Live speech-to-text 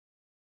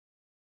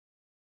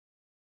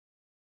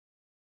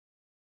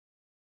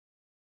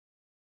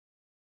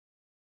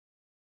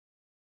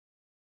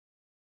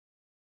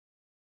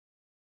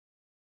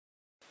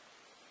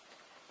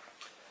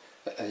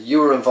You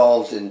were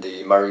involved in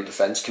the Murray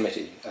Defence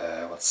Committee,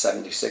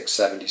 76,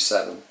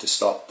 77, to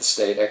stop the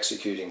state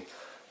executing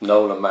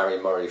Noel and Mary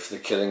Murray for the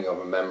killing of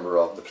a member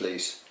of the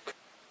police.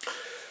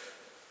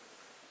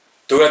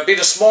 There had been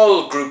a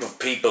small group of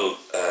people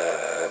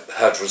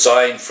had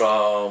resigned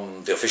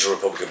from the official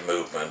Republican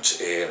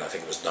movement in, I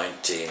think it was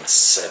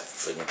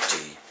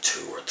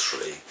 1972 or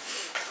 3.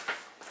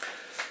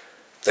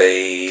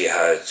 They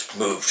had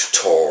moved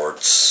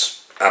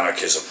towards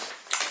anarchism.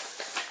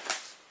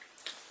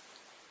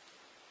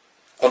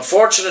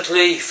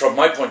 Unfortunately, from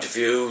my point of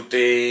view,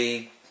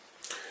 the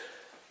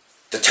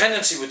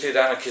tendency within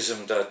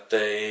anarchism that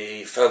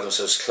they felt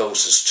themselves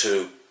closest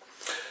to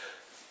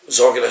was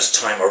organised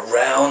time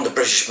around the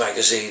British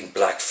magazine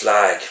Black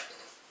Flag.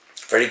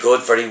 Very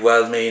good, very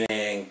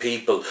well-meaning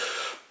people,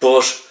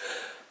 but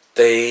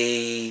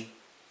I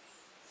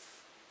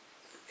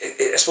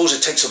suppose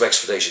it takes some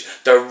explanation.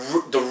 The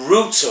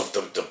roots of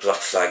the Black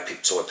Flag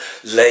people so on,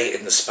 lay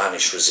in the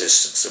Spanish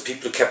resistance, the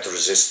people who kept the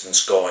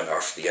resistance going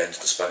after the end of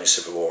the Spanish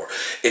Civil War.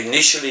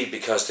 Initially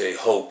because they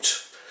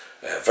hoped,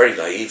 very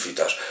naively,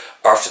 that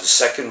after the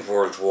Second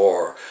World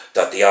War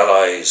that the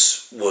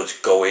Allies would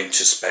go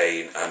into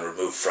Spain and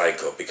remove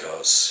Franco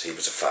because he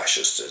was a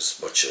fascist as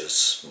much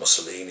as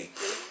Mussolini.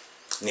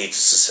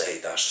 Needless to say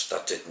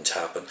that didn't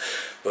happen.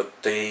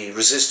 But the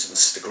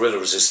resistance, the guerrilla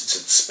resistance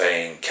in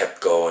Spain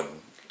kept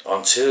going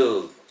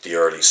until the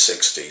early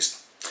 60s.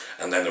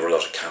 And then there were a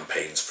lot of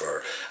campaigns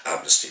for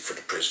amnesty for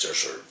the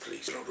prisoners, or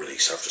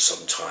release after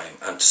some time,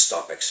 and to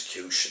stop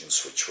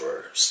executions, which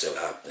were still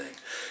happening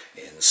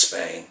in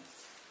Spain.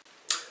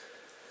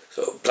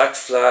 So Black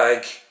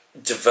Flag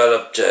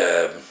developed,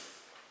 I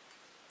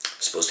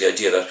suppose, the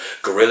idea that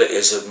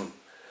guerrillaism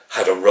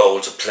had a role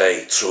to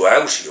play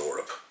throughout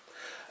Europe,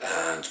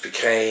 and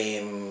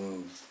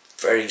became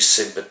very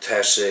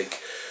sympathetic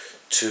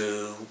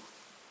to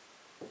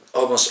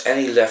almost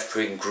any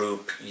left-wing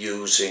group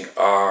using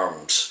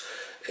arms.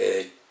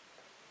 It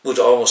would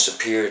almost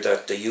appear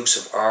that the use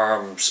of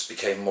arms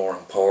became more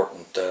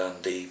important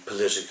than the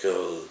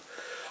political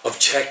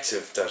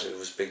objective that it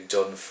was being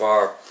done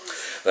for.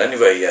 But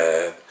anyway,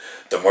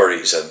 the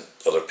Murrays and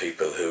other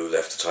people who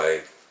left the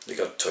time, they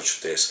got in touch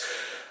with this,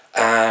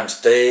 and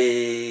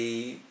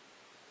they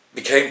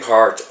became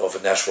part of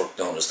a network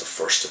known as the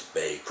 1st of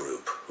May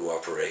group, who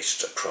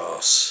operated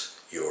across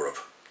Europe.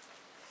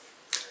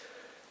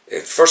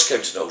 It first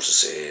came to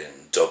notice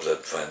in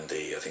Dublin when I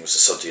think it was the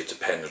Sunday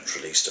Independent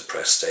released a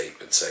press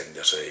statement saying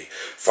that a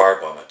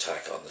firebomb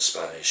attack on the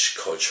Spanish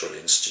Cultural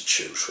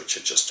Institute, which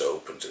had just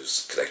opened,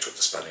 is connected with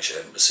the Spanish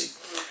embassy,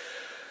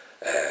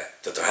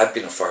 that there had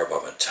been a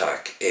firebomb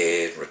attack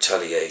in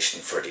retaliation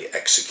for the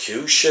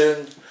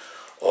execution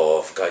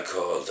of a guy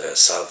called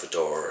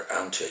Salvador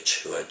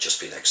Antich, who had just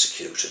been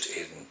executed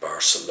in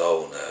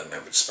Barcelona, a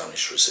member of the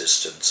Spanish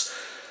resistance,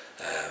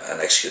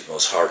 and executed in the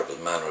most horrible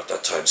manner. At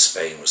that time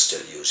Spain was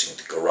still using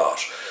the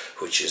garrote,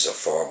 which is a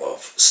form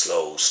of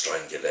slow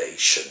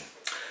strangulation.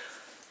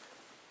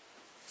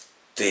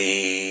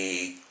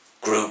 The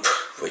group,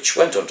 which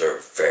went under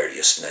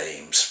various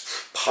names,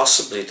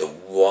 possibly the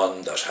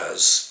one that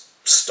has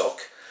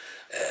stuck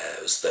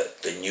is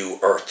the New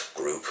Earth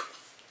group.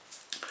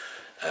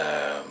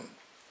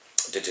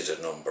 They did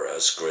a number,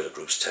 as guerrilla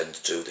groups tend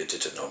to do, they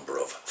did a number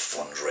of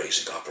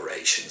fundraising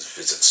operations,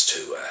 visits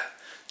to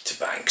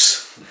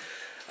banks.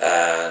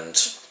 And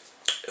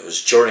it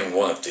was during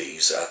one of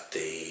these at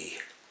the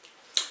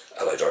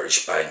Allied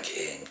Irish Bank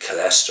in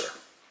Killester.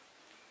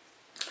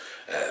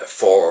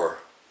 4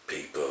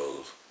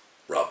 people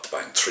robbed the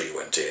bank, 3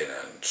 went in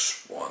and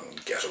 1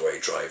 getaway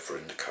driver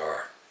in the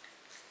car.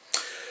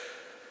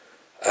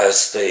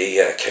 As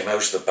they came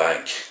out of the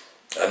bank,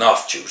 an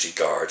off-duty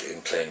guard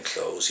in plain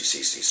clothes, he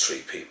sees these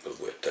 3 people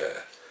with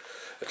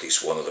at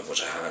least one of them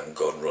with a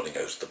handgun running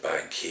out of the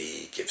bank.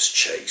 He gives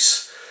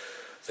chase.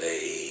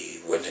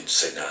 They went into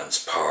St. Anne's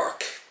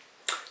Park.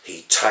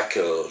 He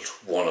tackled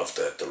one of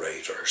the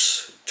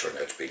raiders, who turned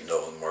out to be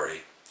Noel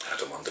Murray, had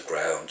him on the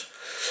ground.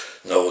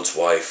 Noel's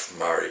wife,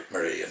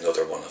 Mary,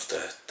 another one of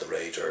the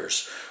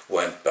raiders,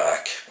 went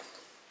back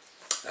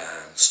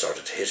and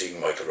started hitting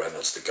Michael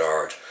Reynolds, the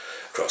guard,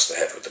 across the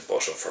head with the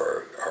butt of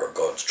her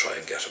gun to try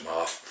and get him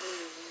off.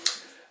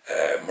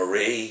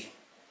 Marie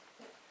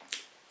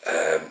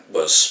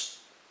was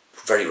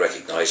very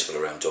recognisable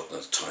around Dublin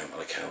at the time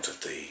on account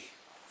of the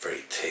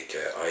very thick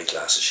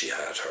eyeglasses she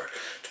had.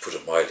 To put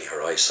it mildly,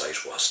 her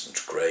eyesight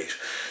wasn't great.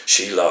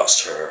 She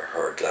lost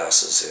her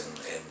glasses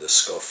in the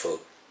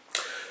scuffle.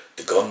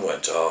 The gun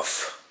went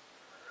off.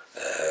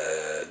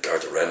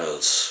 Garda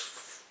Reynolds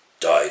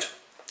died.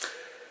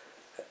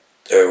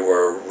 There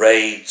were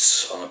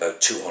raids on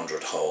about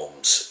 200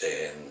 homes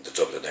in the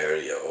Dublin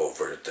area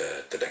over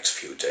the next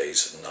few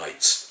days and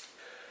nights.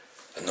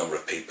 A number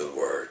of people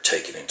were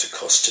taken into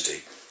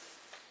custody.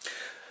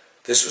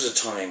 This was a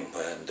time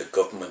when the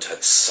government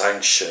had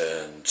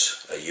sanctioned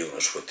a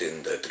unit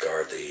within the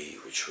Gardaí,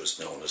 which was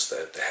known as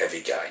the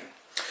Heavy Gang.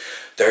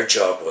 Their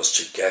job was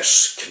to get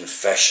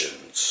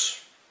confessions,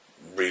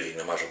 really,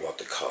 no matter what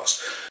the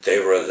cost. They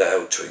were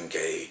allowed to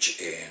engage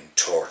in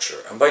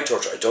torture. And by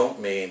torture, I don't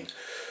mean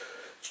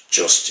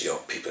just,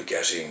 people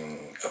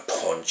getting a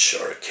punch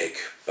or a kick,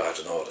 bad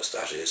and all as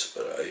that is,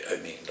 but I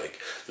mean like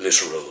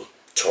literal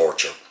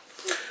torture.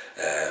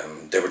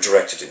 They were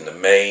directed in the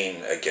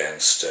main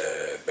against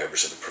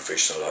members of the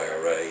Provisional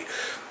IRA.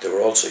 They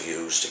were also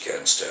used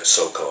against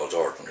so-called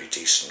ordinary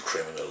decent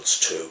criminals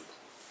too.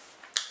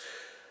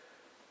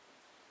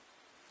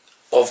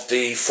 Of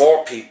the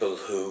 4 people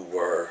who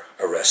were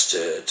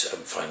arrested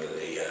and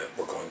finally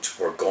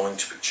were going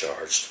to be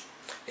charged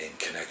in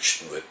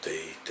connection with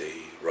the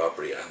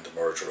robbery and the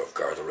murder of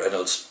Garda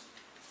Reynolds,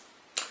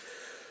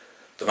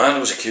 the man who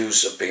was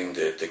accused of being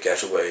the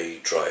getaway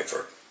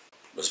driver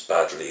was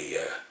badly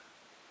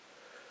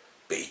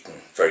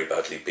beaten, very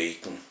badly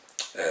beaten,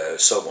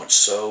 so much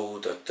so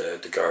that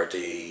the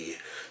Gardaí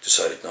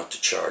decided not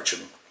to charge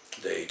him.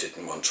 They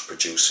didn't want to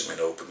produce him in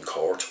open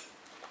court,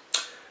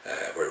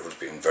 where it would have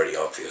been very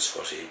obvious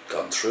what he'd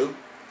gone through.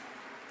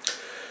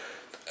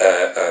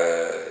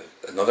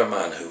 Another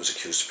man who was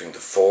accused of being the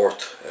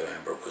 4th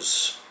member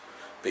was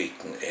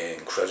beaten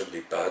incredibly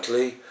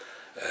badly,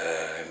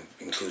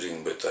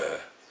 including with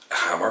a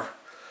hammer.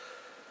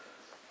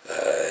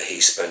 He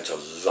spent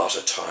a lot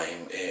of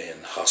time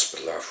in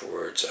hospital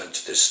afterwards, and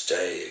to this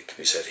day it can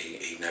be said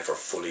he never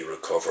fully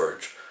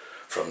recovered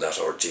from that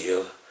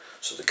ordeal.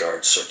 So the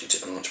guards certainly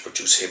didn't want to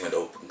produce him in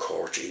open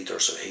court either,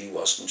 so he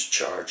wasn't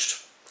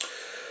charged.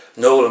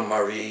 Noel and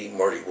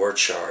Murray were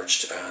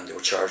charged, and they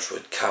were charged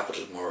with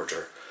capital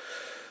murder,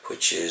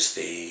 which is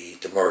the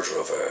murder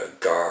of a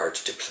guard,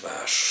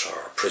 diplomat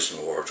or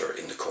prison warder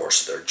in the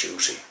course of their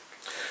duty.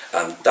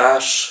 And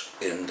that,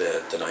 in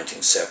the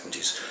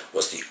 1970s,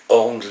 was the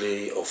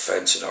only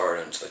offence in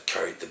Ireland that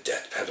carried the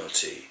death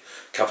penalty.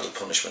 Capital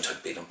punishment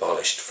had been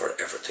abolished for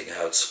everything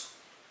else.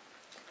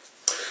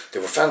 They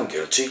were found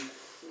guilty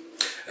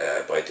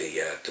by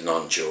the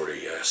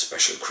non-jury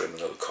Special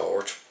Criminal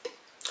Court.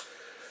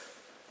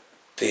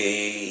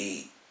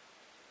 The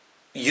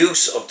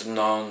use of the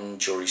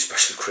non-jury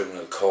Special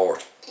Criminal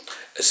Court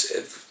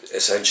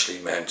essentially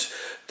meant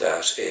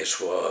that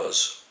it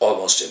was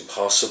almost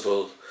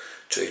impossible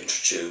to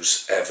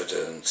introduce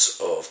evidence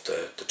of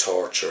the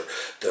torture.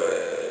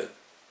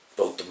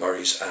 Both the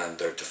Murrays and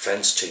their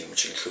defence team,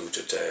 which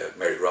included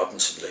Mary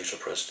Robinson, later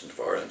President of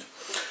Ireland,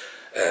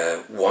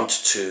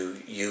 wanted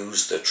to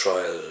use the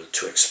trial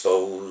to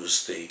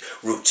expose the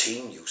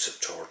routine use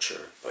of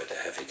torture by the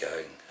heavy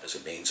gang as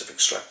a means of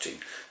extracting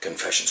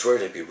confessions. Were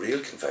they be real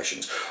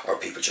confessions, or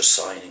people just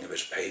signing a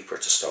bit of paper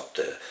to stop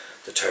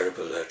the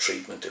terrible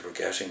treatment they were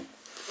getting?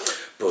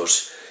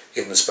 But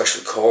in the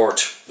special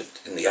court,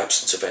 in the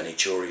absence of any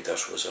jury,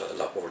 that was a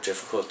lot more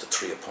difficult. The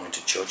 3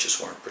 appointed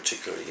judges weren't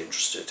particularly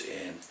interested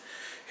in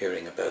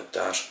hearing about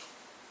that.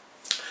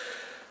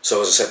 So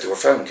as I said, they were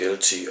found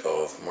guilty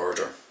of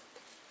murder.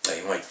 Now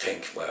you might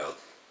think, well,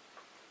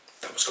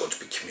 that was going to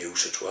be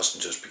commuted,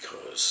 wasn't it?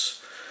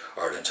 Because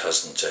Ireland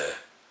hasn't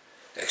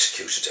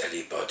executed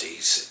anybody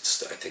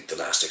since, I think the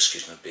last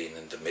execution had been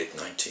in the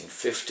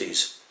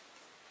mid-1950s.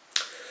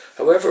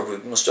 However, we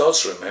must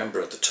also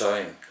remember at the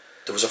time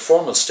there was a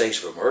formal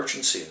state of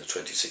emergency in the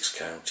 26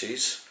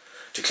 counties,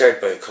 declared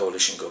by a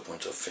coalition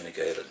government of Fine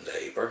Gael and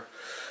Labour.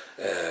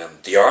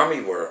 The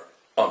army were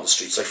on the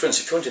streets. Like, for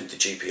instance, if you went into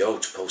the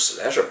GPO to post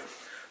a letter,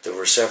 there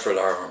were several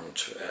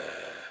armed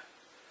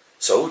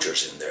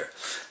soldiers in there.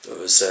 There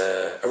was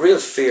a real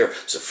fear.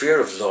 There was a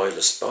fear of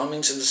loyalist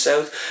bombings in the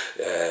south.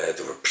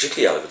 There were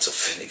particularly elements of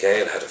Fine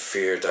Gael had a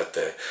fear that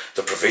the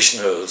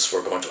provisionals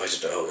were going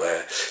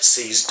to,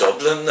 seize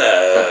Dublin.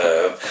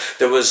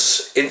 There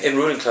was, in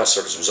ruling class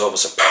circles, there was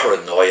almost a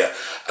paranoia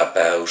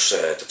about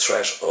the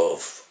threat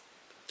of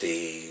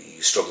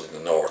the struggle in the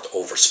north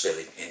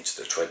overspilling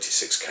into the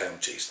 26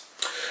 counties.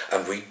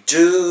 And we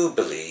do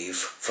believe,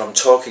 from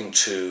talking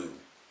to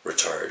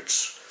retired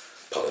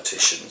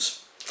politicians,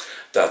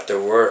 that there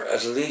were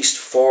at least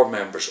 4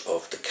 members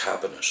of the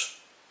cabinet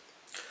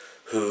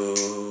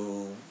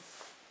who,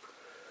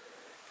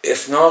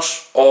 if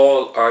not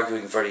all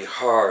arguing very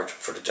hard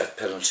for the death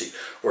penalty,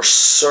 were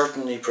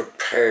certainly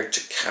prepared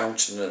to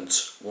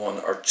countenance 1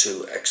 or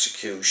 2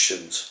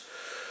 executions.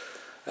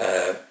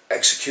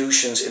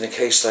 Executions in a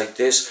case like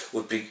this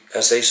would be,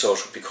 as they saw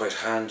it, would be quite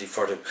handy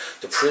for them.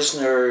 The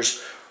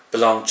prisoners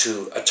belonged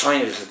to a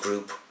tiny little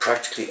group,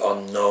 practically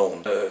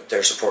unknown.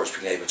 Their supporters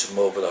being able to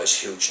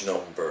mobilise huge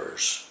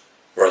numbers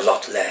were a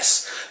lot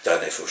less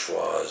than if it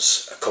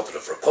was a couple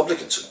of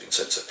Republicans who'd been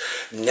censored.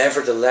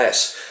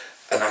 Nevertheless,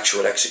 an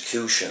actual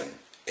execution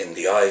in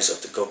the eyes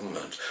of the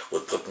government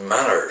would put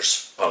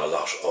manners on a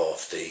lot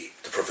of the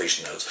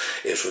provisionals.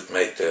 It would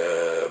make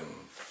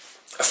them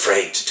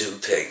afraid to do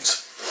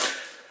things.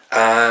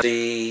 And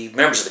the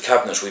members of the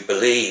cabinet, we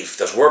believe,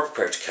 that were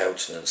prepared to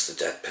countenance the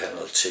death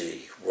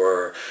penalty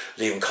were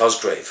Liam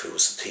Cosgrave, who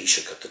was the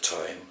Taoiseach at the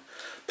time,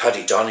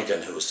 Paddy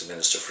Donegan, who was the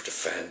Minister for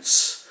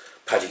Defence,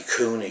 Paddy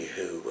Cooney,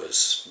 who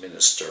was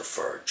Minister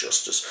for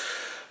Justice.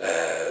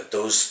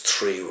 Those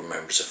 3 were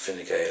members of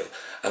Fine Gael,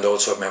 and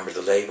also a member of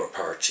the Labour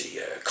Party,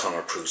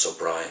 Conor Cruise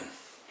O'Brien.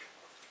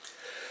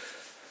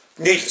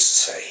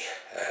 Needless to say,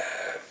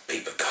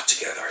 people got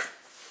together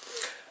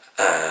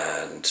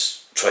and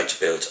tried to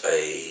build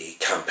a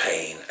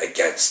campaign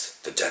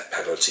against the death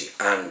penalty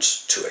and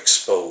to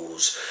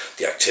expose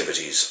the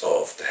activities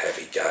of the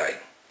heavy gang.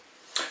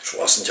 It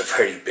wasn't a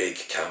very big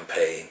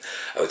campaign.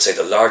 I would say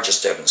the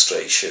largest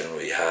demonstration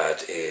we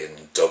had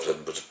in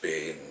Dublin would have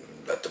been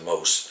at the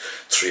most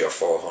 300 or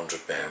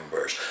 400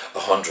 members.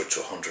 100 to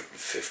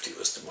 150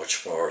 was the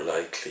much more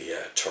likely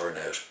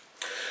turnout.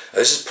 Now,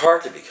 this is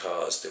partly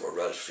because they were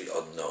relatively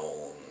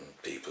unknown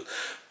people,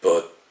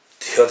 but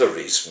the other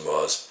reason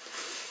was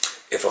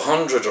if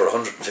 100 or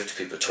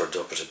 150 people turned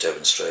up at a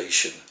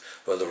demonstration,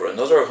 well, there were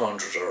another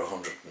 100 or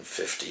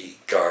 150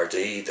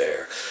 Gardaí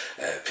there,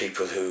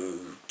 people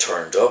who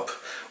turned up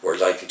were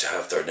likely to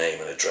have their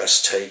name and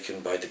address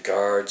taken by the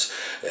guards.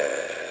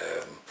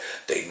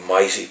 They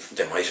might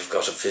have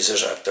got a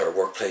visit at their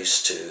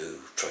workplace to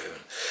try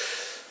and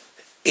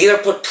either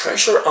put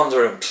pressure on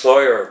their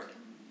employer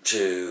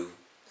to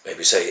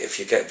maybe say, if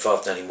you get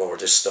involved in any more of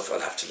this stuff,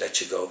 I'll have to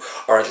let you go,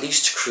 or at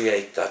least to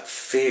create that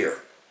fear.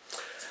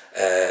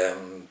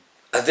 And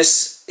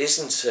this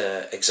isn't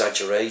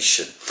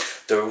exaggeration.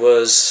 There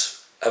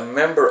was a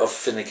member of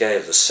Fine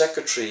Gael, the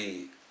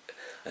secretary,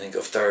 I think,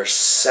 of their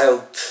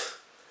south,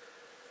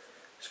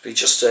 it'd be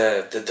just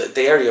the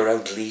area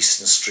around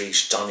Leeson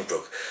Street,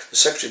 Donnybrook, the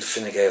secretary of the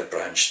Fine Gael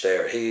branch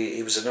there.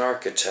 He was an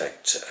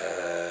architect.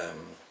 If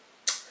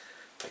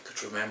I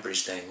could remember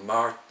his name,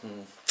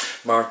 Martin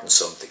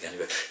something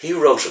anyway. He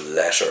wrote a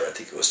letter, I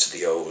think it was to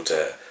the old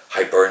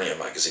Hibernia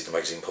magazine, the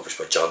magazine published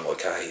by John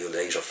Mulcahy, who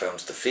later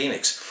founded the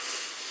Phoenix.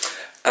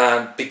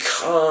 And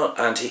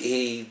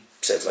he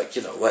said, like,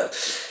 you know, well,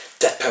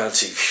 death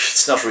penalty,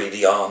 it's not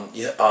really on,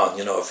 you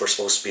know, if we're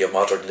supposed to be a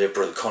modern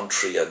liberal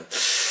country, and,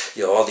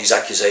 you know, all these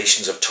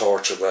accusations of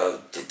torture,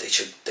 well, they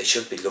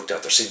should be looked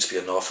at. There seems to be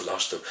an awful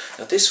lot of them.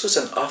 Now, this was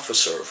an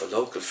officer of a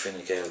local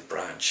Fine Gael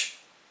branch.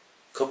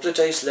 A couple of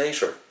days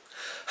later,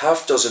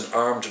 half dozen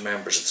armed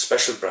members of the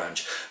special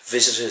branch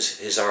visited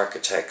his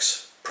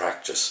architect's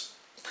practice,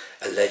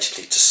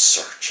 allegedly to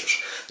search it.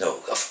 Now,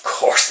 of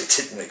course, they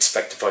didn't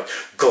expect to find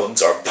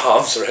guns or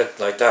bombs or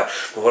anything like that,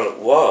 but what it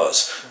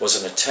was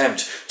an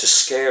attempt to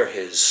scare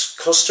his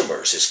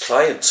customers, his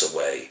clients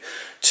away,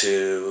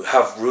 to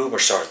have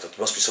rumours started that there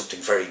must be something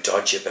very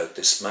dodgy about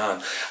this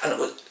man. And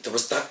there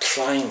was that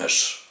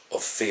climate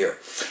of fear.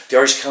 The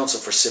Irish Council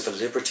for Civil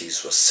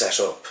Liberties was set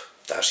up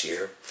that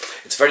year.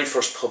 Its very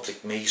first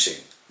public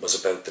meeting was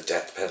about the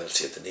death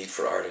penalty and the need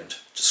for Ireland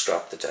to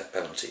scrap the death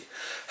penalty.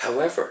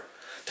 However,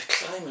 the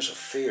climate of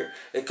fear,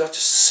 it got to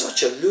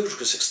such a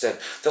ludicrous extent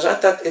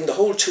that in the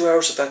whole 2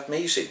 hours of that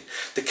meeting,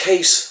 the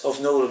case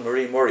of Noel and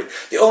Marie Murray,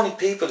 the only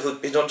people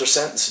who'd been under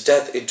sentence of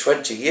death in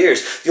 20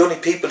 years, the only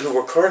people who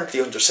were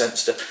currently under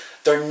sentence of death,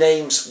 their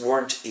names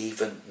weren't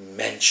even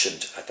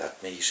mentioned at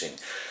that meeting.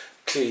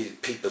 Clearly,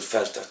 people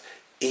felt that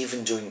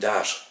even doing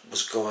that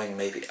was going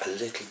maybe a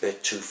little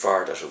bit too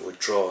far, that it would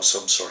draw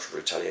some sort of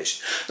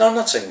retaliation. Now, I'm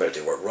not saying whether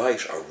they were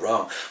right or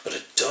wrong, but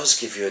it does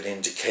give you an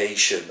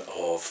indication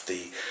of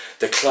the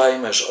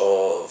climate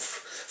of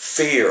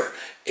fear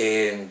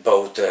in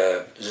both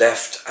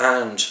left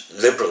and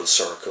liberal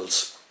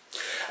circles.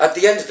 At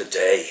the end of the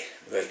day,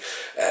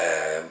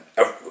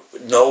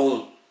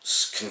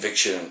 Noel's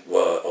conviction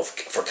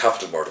for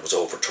capital murder was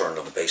overturned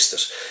on the basis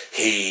that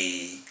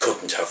he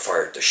couldn't have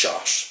fired the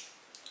shot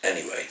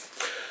anyway,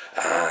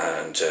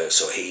 and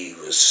so he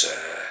was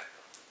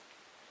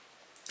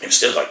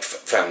still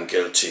found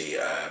guilty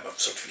of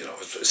sort of, you know,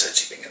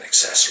 essentially being an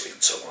accessory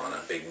and so on,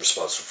 and being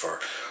responsible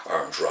for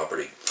armed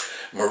robbery.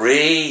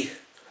 Marie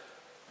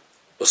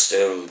was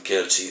still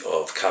guilty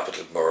of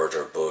capital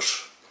murder, but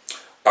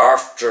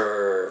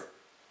after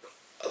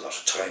a lot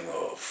of time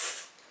of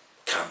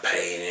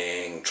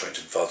campaigning, trying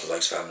to involve the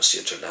likes of Amnesty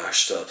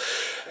International,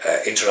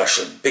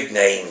 international big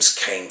names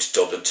came to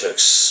Dublin to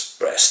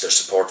express their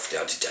support for the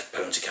anti-death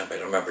penalty campaign.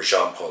 I remember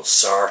Jean-Paul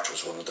Sartre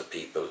was one of the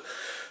people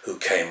who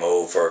came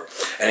over.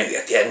 Anyway,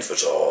 at the end of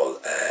it all,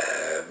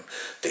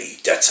 the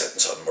death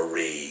sentence on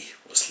Marie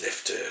was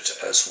lifted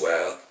as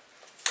well.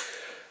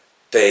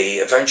 They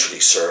eventually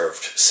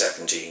served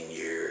 17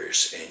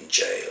 years in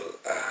jail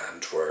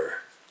and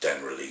were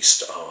then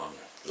released on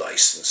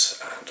licence,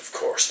 and of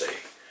course they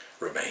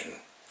remain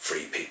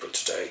free people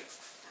today.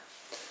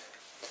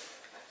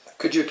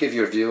 Could you give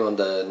your view on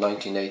the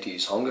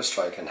 1980s hunger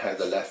strike and how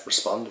the left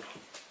responded?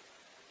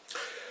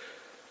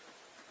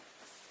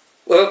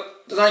 Well,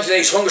 the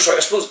 1980s hunger strike,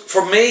 I suppose,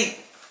 for me,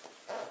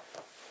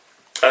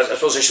 I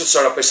suppose I should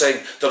start off by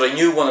saying that I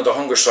knew one of the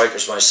hunger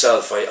strikers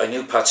myself. I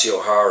knew Patsy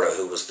O'Hara,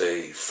 who was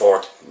the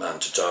fourth man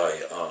to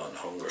die on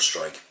hunger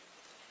strike.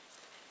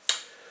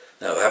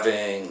 Now,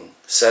 having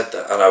said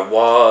that, and I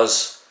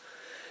was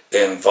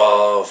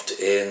involved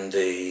in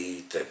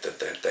the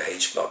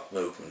H-Block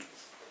movement,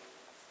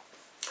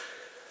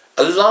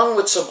 along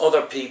with some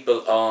other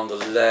people on the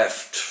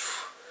left.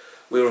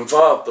 We were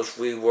involved, but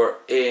we were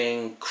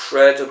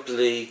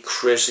incredibly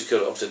critical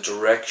of the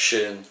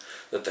direction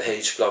that the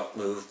H-Block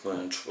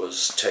movement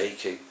was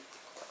taking.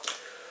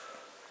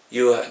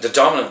 the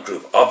dominant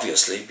group,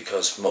 obviously,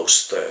 because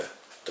most the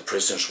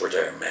prisoners were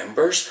their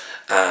members,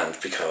 and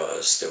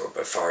because they were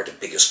by far the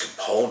biggest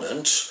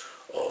component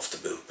of the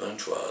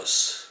movement,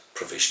 was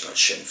provisional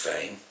Sinn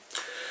Fein.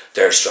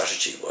 Their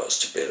strategy was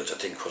to build, I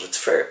think,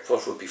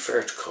 what would be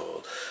fair to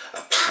call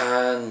a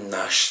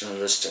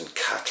pan-nationalist and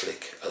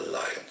Catholic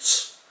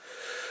alliance.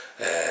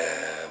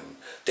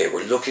 They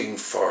were looking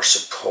for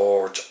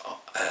support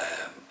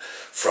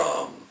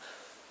from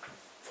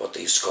what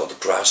they used to call the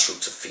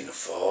grassroots of Fianna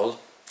Fáil,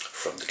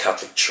 from the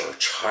Catholic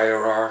Church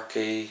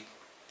hierarchy.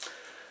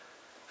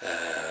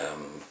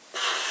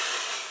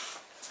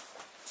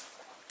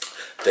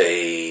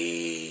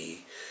 They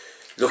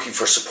looking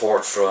for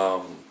support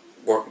from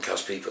working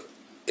class people.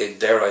 In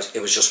their eyes,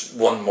 it was just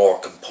one more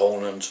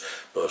component,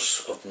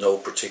 but of no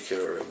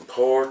particular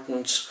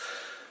importance.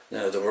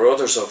 Now, there were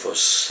others of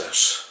us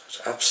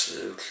that had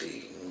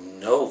absolutely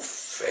no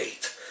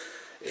faith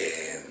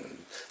in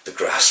the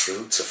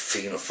grassroots of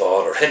Fianna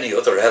Fáil or any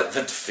other element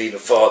of Fianna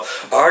Fáil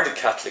or the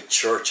Catholic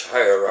Church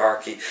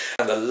hierarchy,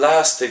 and the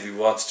last thing we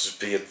wanted to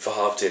be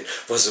involved in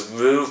was a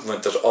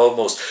movement that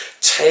almost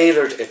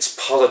tailored its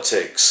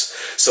politics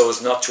so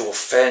as not to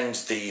offend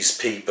these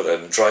people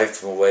and drive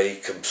them away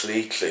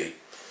completely.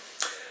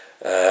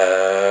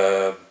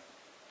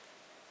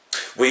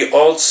 We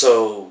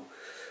also,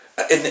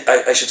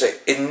 I should say,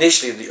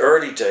 initially in the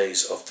early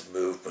days of the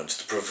movement,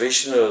 the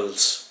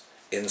Provisionals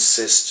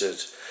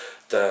insisted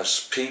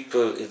that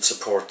people in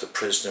support of the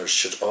prisoners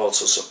should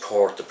also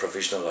support the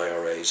Provisional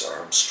IRA's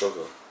armed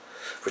struggle,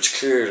 which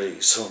clearly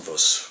some of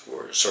us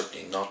were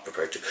certainly not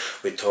prepared to.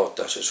 We thought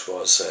that it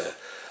was a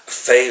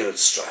failed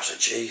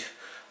strategy.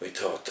 We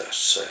thought that,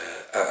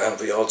 and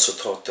we also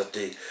thought that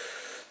the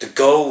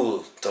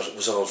goal that it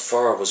was all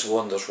for was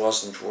one that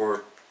wasn't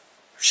worth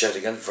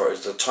shedding in for.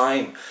 At the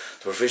time,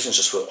 the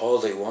Provisionalists, all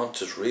they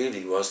wanted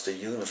really was the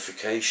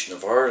unification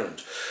of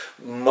Ireland.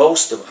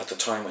 Most of them at the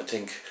time, I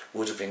think,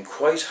 would have been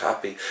quite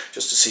happy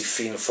just to see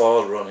Fianna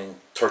Fáil running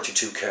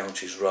 32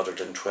 counties rather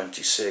than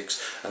 26,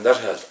 and that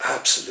had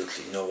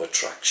absolutely no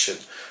attraction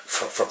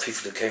for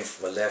people who came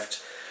from a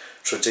left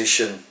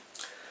tradition.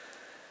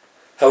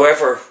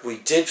 However, we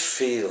did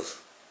feel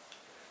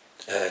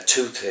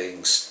two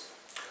things.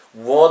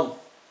 One,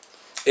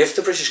 if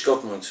the British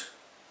government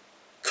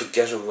could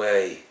get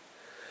away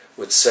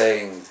with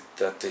saying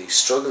that the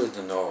struggle in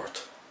the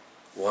north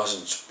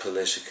wasn't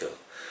political,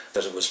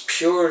 that it was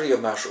purely a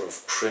matter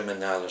of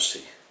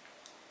criminality,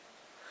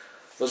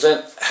 well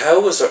then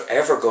how is there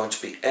ever going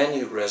to be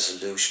any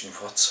resolution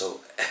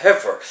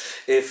whatsoever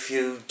if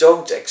you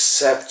don't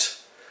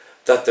accept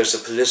that there's a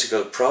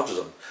political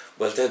problem?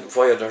 Well then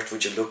why on earth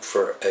would you look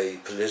for a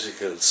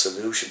political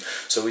solution?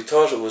 So we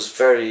thought it was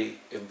very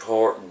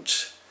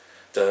important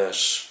that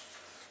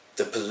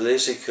the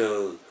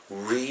political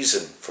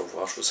reason for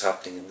what was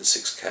happening in the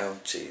 6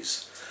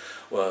 counties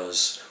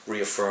was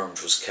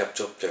reaffirmed, was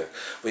kept up there.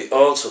 We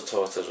also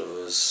thought that it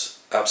was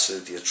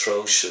absolutely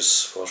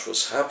atrocious what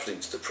was happening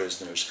to the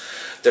prisoners.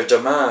 Their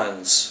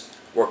demands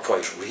were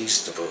quite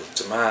reasonable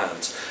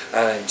demands,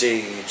 and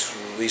indeed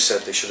we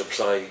said they should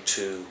apply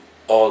to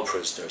all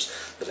prisoners,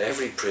 that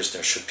every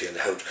prisoner should be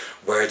allowed to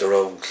wear their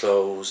own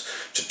clothes,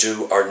 to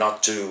do or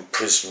not do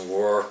prison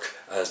work,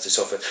 as they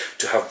suffer,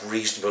 to have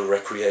reasonable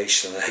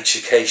recreational and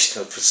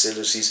educational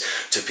facilities,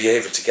 to be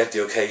able to get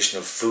the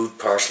occasional food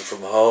parcel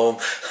from home.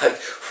 Like,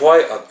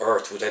 why on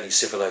earth would any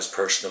civilised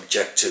person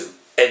object to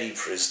any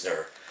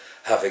prisoner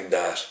having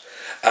that?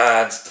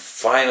 And the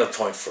final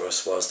point for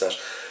us was that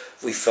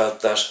we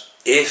felt that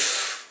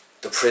if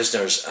the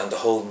prisoners and the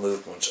whole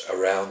movement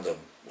around them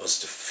was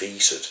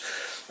defeated,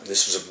 and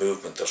this was a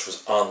movement that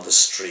was on the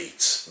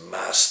streets,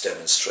 mass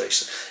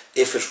demonstration,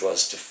 if it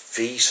was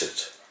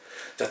defeated,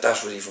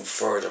 that would even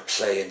further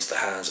play into the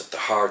hands of the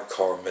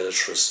hardcore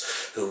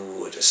militarists,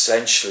 who would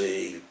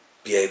essentially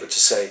be able to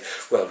say,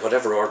 well,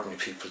 whatever ordinary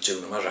people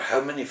do, no matter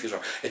how many of you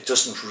are, it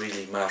doesn't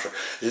really matter.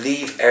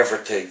 Leave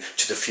everything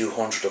to the few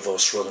hundred of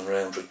us running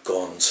around with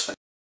guns.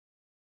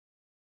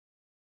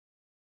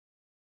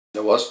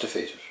 It was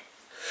defeated.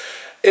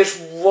 It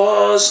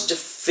was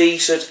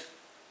defeated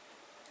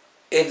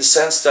in the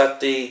sense that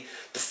the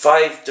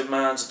 5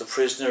 demands of the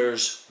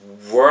prisoners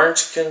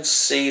weren't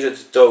conceded,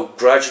 though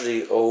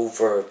gradually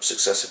over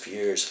successive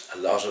years a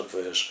lot of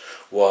it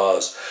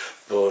was.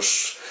 But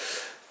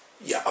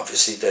yeah,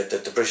 obviously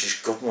the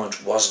British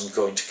government wasn't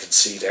going to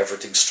concede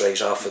everything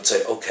straight off and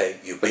say, okay,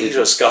 you beat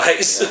us,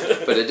 guys.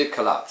 Yeah, but it did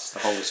collapse. The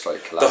hunger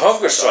strike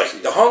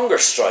collapsed. The hunger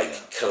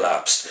strike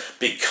collapsed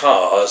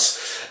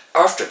because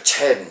after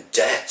 10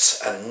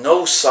 deaths and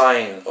no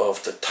sign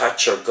of the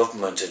Thatcher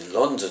government in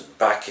London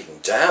backing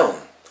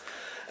down,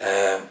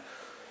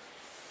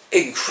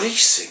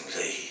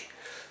 increasingly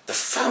the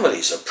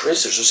families of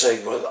prisoners are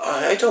saying, well,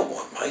 I don't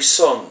want my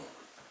son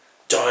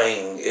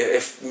dying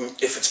if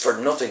it's for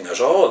nothing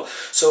at all.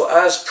 So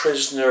as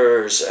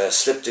prisoners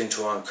slipped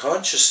into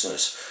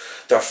unconsciousness,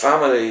 their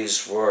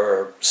families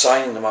were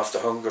signing them off the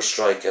hunger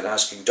strike and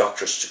asking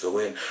doctors to go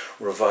in,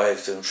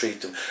 revive them,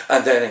 treat them,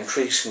 and then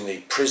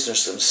increasingly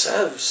prisoners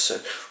themselves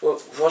said, well,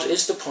 what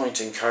is the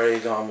point in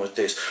carrying on with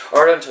this?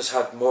 Ireland has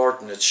had more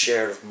than its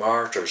share of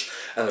martyrs,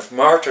 and if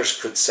martyrs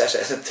could set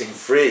anything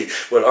free,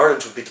 well,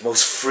 Ireland would be the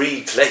most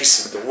free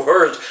place in the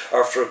world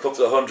after a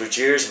couple of 100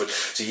 years of it.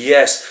 So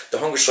yes, the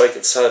hunger strike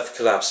itself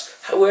collapsed.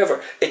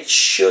 However, it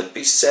should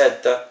be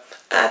said that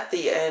at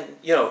the end,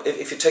 you know,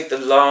 if you take the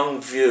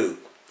long view,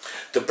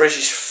 the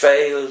British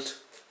failed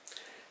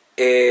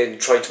in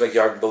trying to make the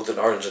argument both in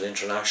Ireland and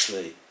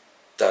internationally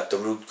that the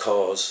root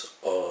cause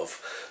of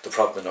the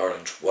problem in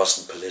Ireland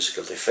wasn't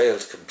political. They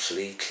failed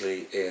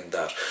completely in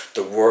that.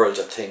 The world,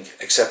 I think,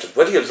 accepted,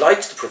 whether you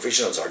liked the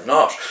provisionals or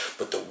not,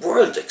 but the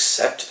world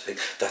accepted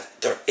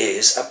that there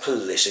is a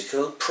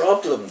political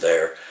problem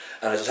there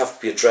and it'll have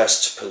to be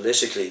addressed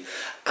politically.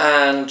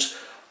 And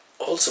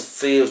also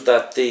feel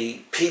that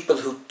the people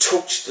who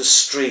took to the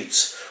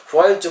streets,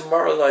 while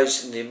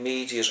demoralised in the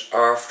immediate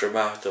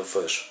aftermath of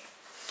it,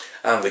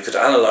 and we could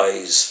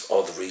analyse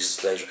all the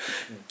reasons later,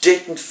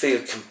 didn't feel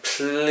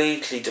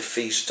completely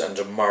defeated and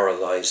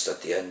demoralised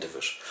at the end of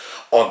it.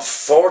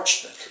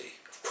 Unfortunately,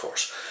 of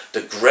course,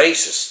 the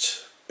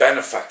greatest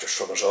benefactors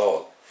from it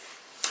all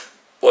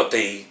were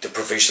the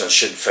provisional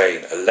Sinn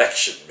Fein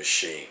election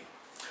machine.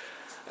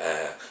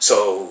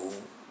 So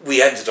we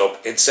ended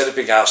up, instead of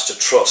being asked to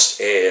trust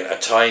in a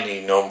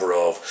tiny number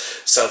of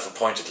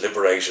self-appointed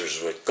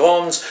liberators with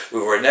guns,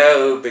 we were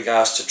now being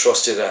asked to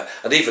trust in an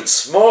even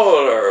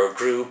smaller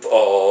group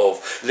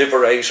of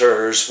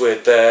liberators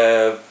with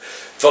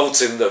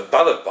votes in the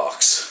ballot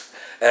box.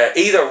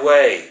 Either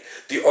way,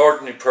 the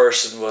ordinary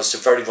person was to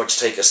very much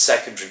take a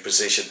secondary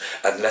position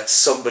and let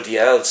somebody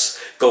else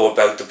go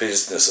about the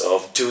business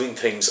of doing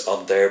things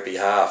on their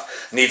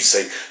behalf. Needless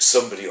to say,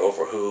 somebody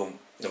over whom,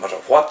 no matter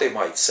what they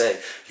might say,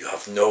 you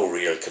have no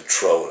real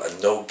control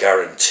and no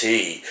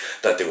guarantee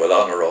that they will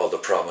honour all the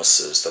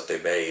promises that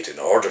they made in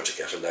order to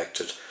get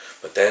elected.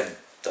 But then,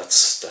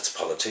 that's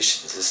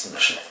politicians, isn't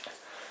it?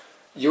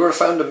 You were a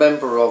founder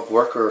member of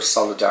Worker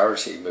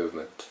Solidarity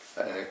Movement.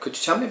 Could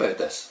you tell me about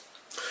this?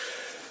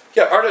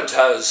 Yeah, Ireland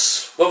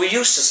has, well, we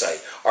used to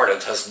say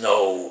Ireland has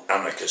no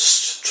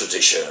anarchist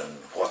tradition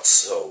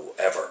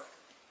whatsoever.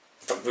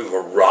 But we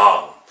were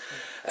wrong.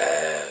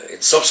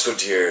 In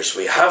subsequent years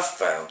we have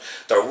found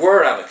there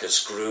were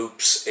anarchist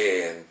groups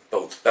in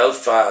both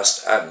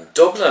Belfast and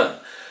Dublin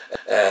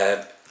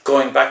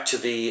going back to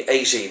the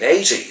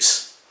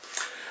 1880s.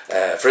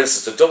 For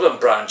instance, the Dublin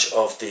branch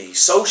of the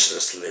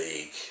Socialist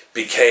League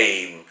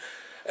became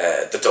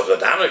the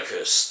Dublin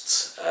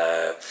Anarchists.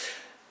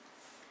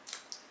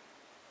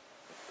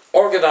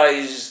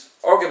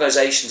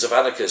 Organisations of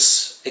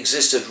anarchists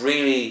existed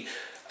really,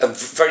 and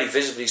very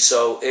visibly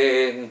so,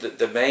 in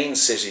the main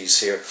cities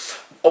here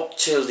up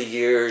till the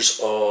years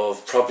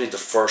of probably the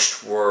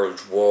First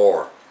World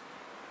War.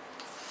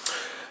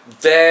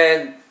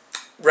 Then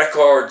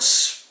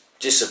records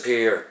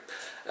disappear.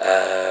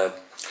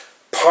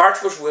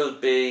 Part of it will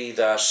be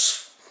that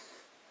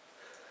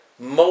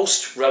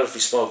most relatively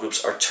small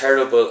groups are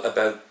terrible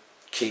about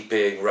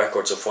keeping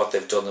records of what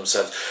they've done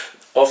themselves.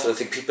 Often I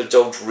think people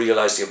don't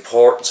realise the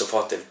importance of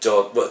what they've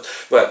done.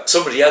 Well,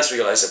 somebody else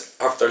realised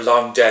it after they're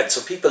long dead.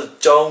 So people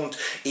don't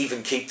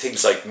even keep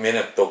things like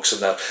minute books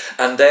and that.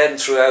 And then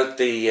throughout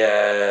the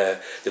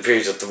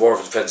period of the War of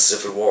Independence,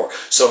 Civil War,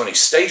 so many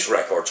state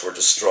records were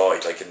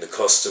destroyed, like in the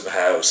Custom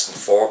House and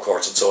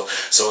forecourts and so on.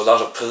 So a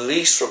lot of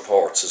police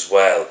reports as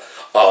well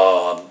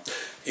on,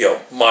 you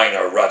know,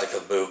 minor radical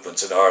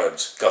movements in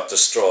Ireland got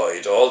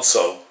destroyed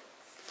also.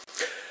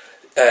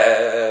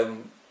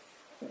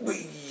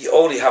 We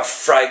only have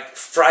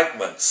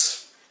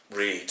fragments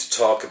really to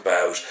talk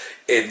about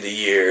in the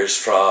years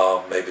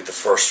from maybe the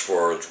First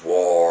World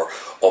War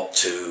up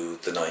to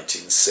the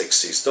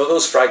 1960s. Though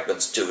those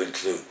fragments do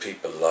include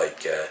people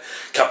like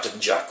Captain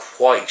Jack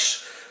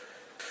White,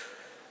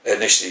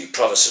 initially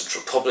Protestant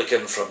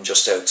Republican from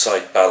just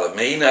outside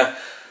Ballymena,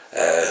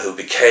 who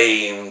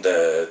became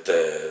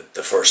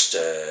the first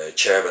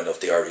chairman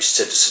of the Irish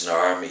Citizen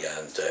Army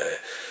and the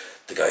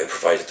guy who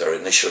provided their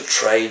initial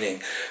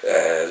training.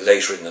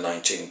 Later in the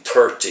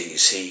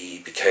 1930s he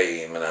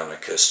became an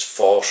anarchist,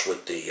 fought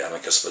with the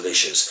anarchist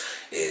militias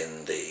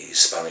in the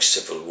Spanish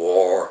Civil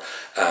War,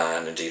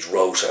 and indeed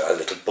wrote a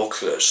little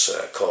booklet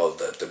called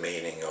The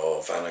Meaning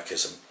of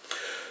Anarchism.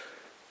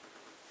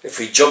 If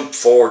we jump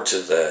forward to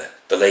the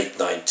late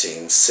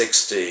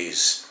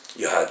 1960s,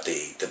 you had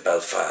the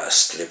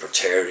Belfast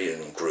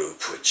Libertarian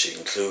Group, which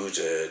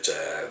included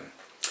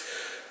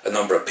a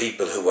number of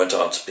people who went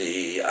on to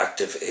be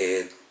active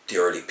in the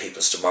early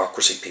People's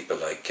Democracy, people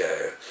like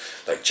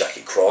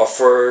Jackie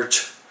Crawford,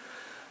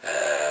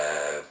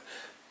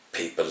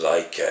 people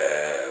like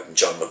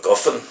John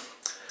McGuffin,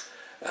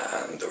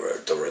 and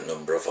there were a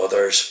number of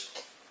others.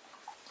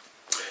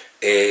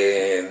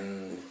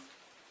 In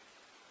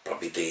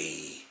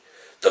probably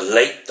the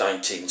late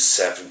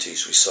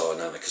 1970s, we saw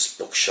an anarchist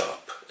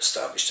bookshop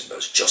established in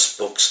those Just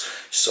Books,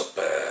 just up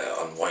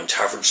on Wine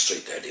Tavern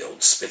Street there, the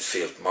old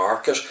Smithfield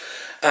Market.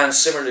 And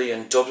similarly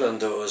in Dublin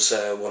there was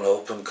one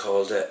open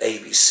called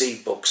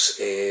ABC Books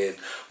in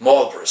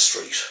Marlborough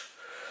Street.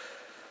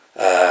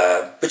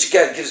 But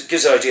again, it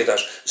gives the idea that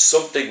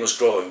something was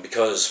growing,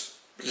 because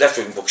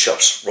left-wing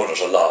bookshops run at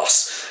a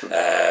loss.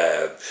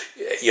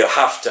 You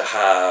have to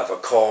have a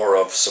core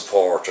of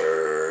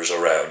supporters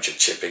around you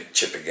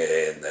chipping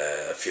in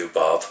a few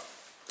bob.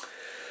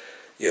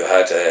 You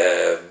had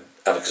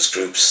anarchist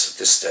groups at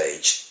this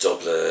stage: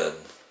 Dublin,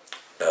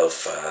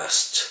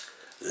 Belfast,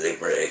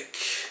 Limerick,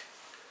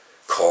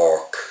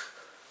 Cork,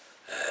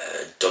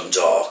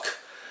 Dundalk,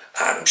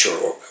 and I'm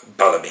sure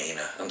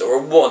Ballymena, and there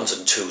were ones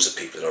and twos of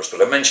people in ours,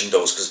 but I mentioned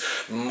those because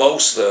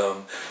most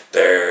of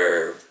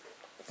them,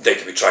 they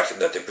can be tracked in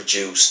that they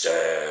produced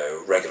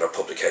regular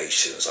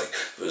publications. Like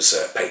there was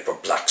a paper,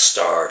 Black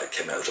Star, that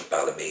came out of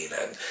Ballymena,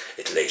 and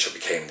it later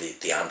became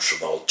the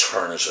Antrim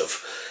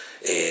Alternative.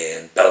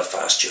 In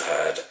Belfast you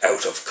had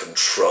Out of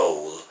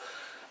Control,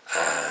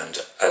 and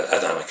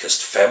an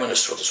anarchist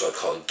feminist one as well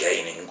called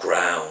Gaining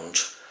Ground.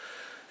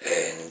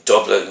 In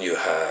Dublin you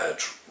had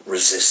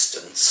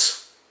Resistance.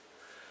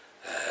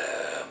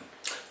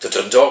 The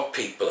Dundalk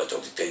people, I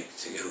don't think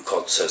who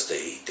called themselves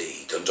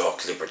the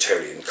Dundalk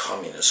Libertarian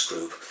Communist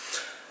Group,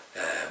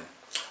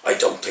 I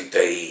don't think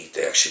they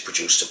actually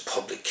produced a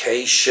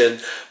publication,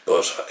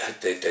 but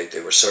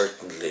they were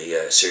certainly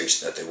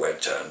serious in that they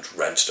went and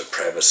rented a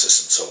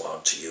premises and so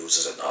on to use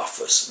as an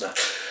office. And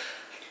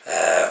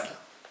that.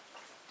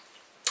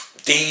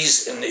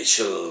 These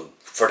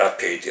for that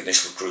period, the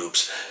initial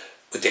groups,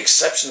 with the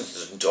exception of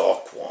the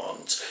Dundalk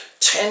ones,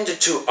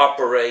 tended to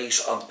operate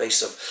on the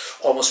basis of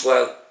almost,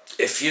 well,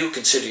 if you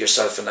consider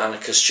yourself an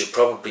anarchist, you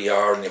probably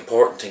are, and the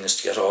important thing is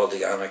to get all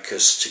the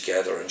anarchists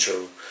together, and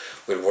sure,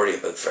 we'll worry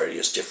about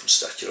various difference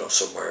that,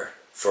 somewhere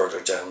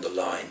further down the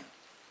line.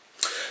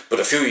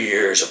 But a few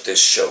years of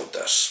this showed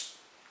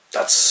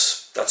that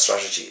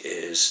strategy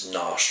is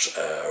not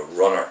a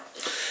runner.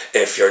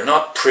 If you're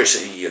not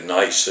pretty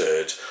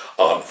united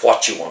on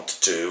what you want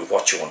to do,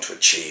 what you want to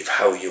achieve,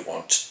 how you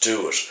want to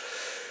do it,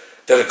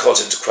 then it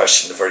calls into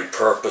question the very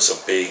purpose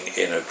of being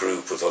in a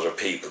group with other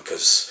people,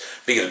 because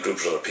being in a group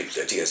with other people,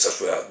 the idea is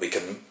that we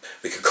can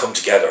come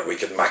together, we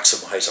can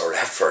maximise our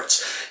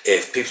efforts.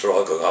 If people are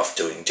all going off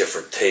doing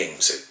different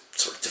things, it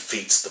sort of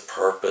defeats the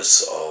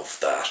purpose of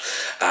that.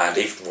 And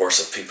even worse,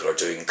 if people are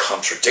doing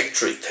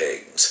contradictory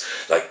things,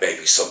 like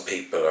maybe some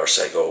people are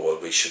saying, oh well,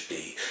 we should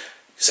be,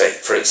 say,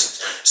 for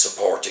instance,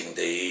 supporting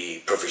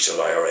the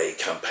provisional IRA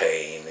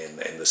campaign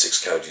in the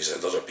 6 counties,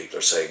 and other people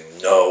are saying,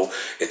 no,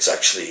 it's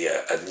actually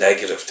a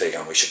negative thing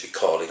and we should be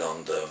calling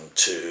on them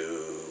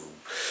to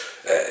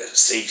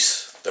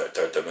cease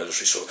their military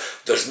struggle.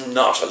 There's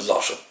not a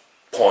lot of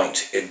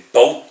point in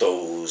both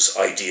those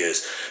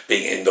ideas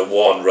being in the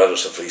one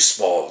relatively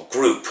small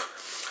group.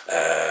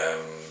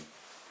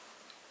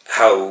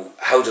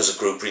 How does a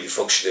group really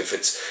function if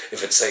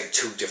it's saying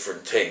two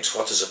different things?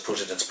 What does it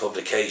put in its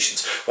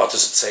publications? What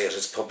does it say at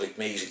its public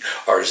meeting?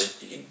 Or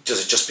does it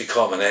just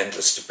become an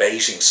endless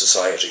debating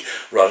society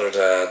rather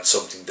than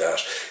something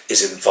that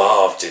is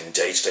involved in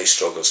day-to-day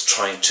struggles,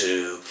 trying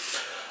to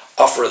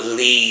offer a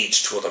lead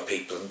to other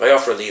people? And by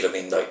offer a lead, I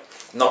mean like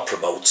not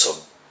promote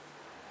some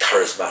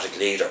charismatic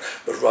leader,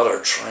 but rather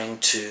trying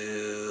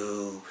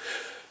to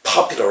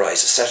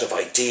popularise a set of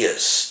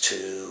ideas,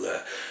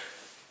 to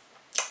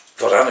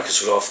what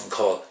anarchists would often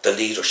call the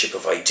leadership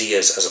of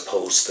ideas as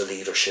opposed to the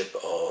leadership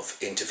of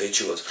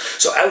individuals.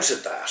 So out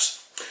of that,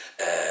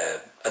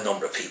 a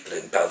number of people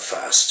in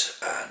Belfast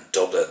and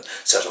Dublin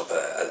set up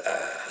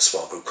a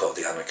small group called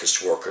the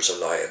Anarchist Workers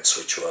Alliance,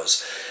 which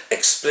was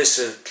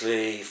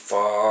explicitly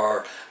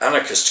for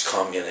anarchist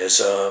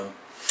communism,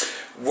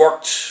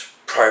 worked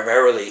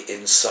primarily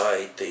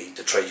inside the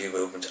trade union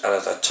movement, and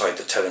at that time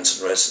the tenants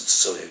and residents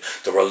association.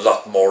 There were a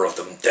lot more of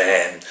them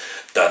then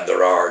than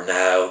there are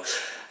now.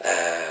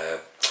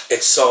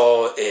 It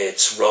saw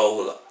its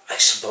role, I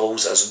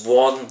suppose, as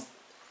one,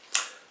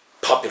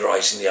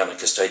 popularising the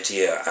anarchist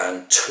idea,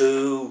 and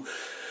two,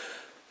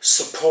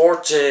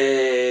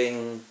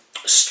 supporting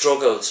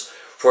struggles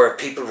where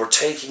people were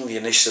taking the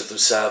initiative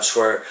themselves,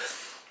 where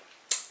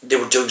they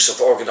were doing stuff,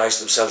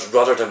 organising themselves,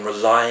 rather than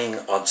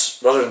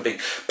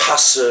being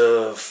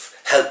passive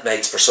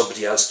helpmates for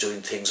somebody else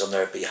doing things on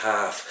their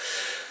behalf.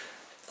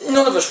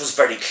 None of it was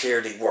very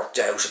clearly worked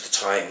out at the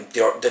time.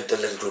 The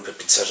little group had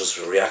been set as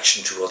a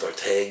reaction to other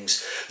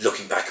things.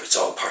 Looking back, it's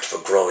all part of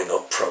a growing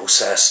up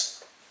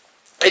process.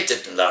 It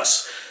didn't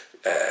last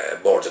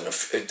more than I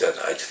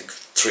think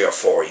 3 or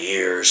 4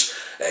 years.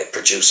 It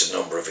produced a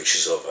number of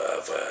issues of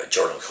a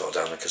journal called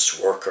Anarchist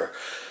Worker.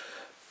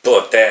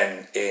 But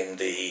then in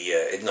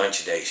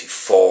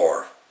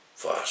 1984,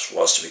 what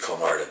was to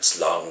become Ireland's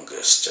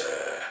longest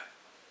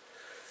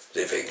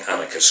living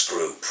anarchist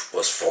group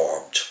was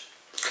formed.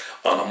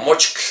 On a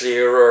much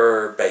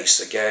clearer base,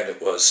 again,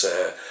 this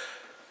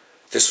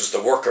was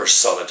the Workers'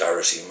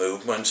 Solidarity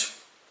Movement.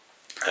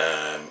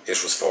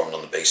 It was formed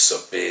on the basis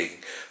of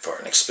being for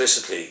an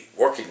explicitly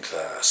working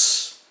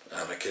class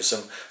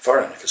anarchism, for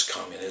anarchist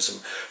communism,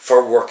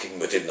 for working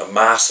within the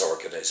mass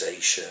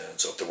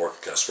organisations of the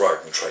working class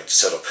rather than trying to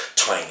set up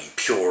tiny,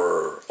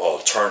 pure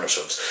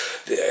alternatives.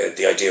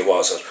 The idea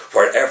was that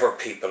wherever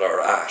people are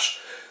at,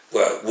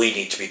 well, we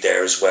need to be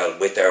there as well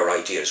with our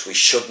ideas. We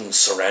shouldn't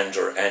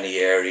surrender any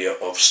area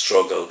of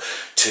struggle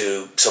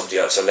to somebody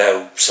else,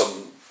 allow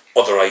some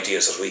other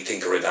ideas that we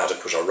think are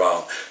inadequate or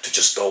wrong to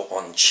just go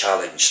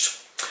unchallenged.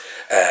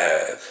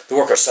 The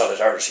worker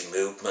solidarity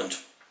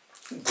movement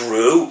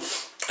grew.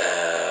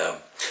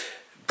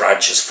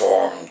 Branches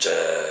formed,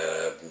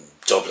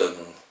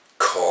 Dublin,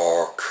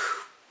 Cork,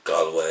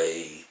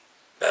 Galway,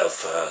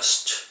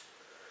 Belfast.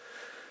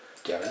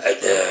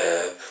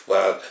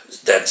 Well,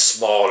 then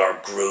smaller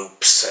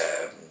groups,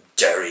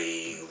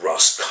 Derry,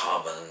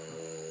 Roscommon,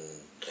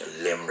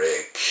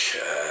 Limerick,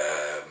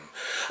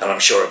 and I'm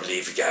sure I'm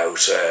leaving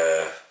out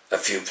a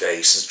few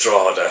places,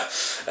 Drogheda,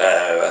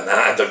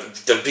 and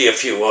there'll be a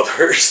few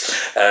others.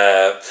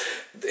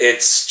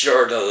 Its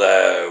journal,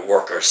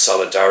 Worker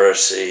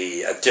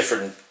Solidarity, at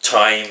different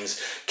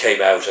times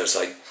came out as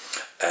like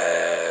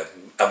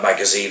a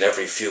magazine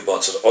every few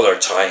months, at other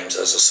times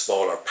as a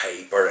smaller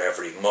paper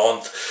every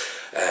month.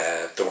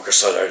 The Worker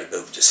Solidarity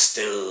Movement is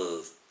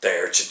still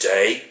there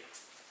today.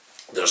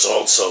 There's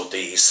also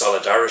the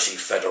Solidarity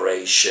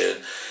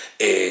Federation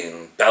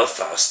in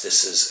Belfast.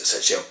 This is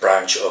essentially a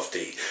branch of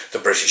the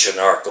British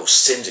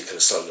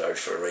Anarcho-Syndicalist Solidarity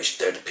Federation.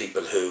 They're the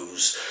people who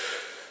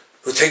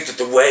think that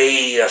the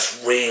way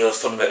that real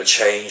fundamental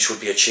change would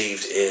be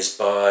achieved is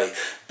by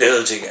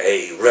building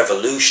a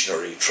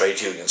revolutionary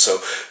trade union. So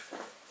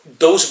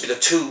those would be the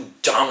two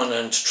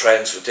dominant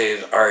trends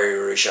within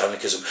Irish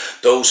anarchism.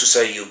 Those who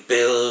say you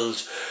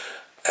build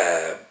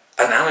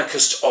an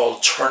anarchist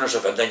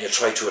alternative and then you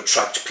try to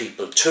attract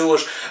people to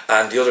it,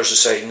 and the others who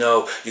say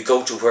no, you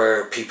go to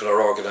where people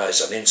are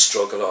organised and in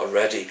struggle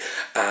already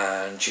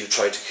and you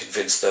try to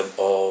convince them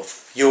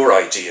of your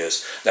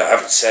ideas. Now,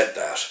 having said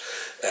that,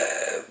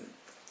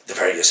 the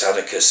various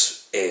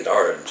anarchists in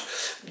Ireland,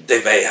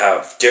 they may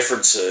have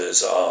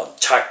differences on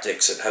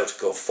tactics and how to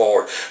go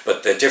forward,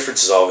 but the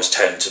differences always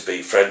tend to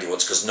be friendly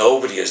ones, because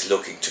nobody is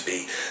looking to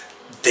be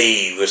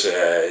the, with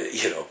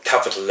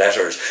capital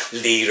letters,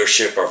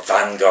 leadership or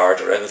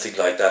vanguard or anything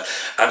like that.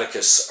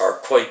 Anarchists are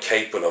quite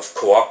capable of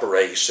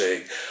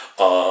cooperating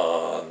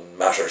on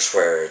matters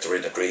where they're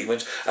in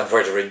agreement, and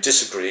where they're in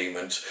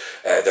disagreement,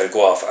 they'll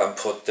go off and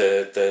put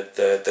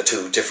the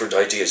two different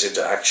ideas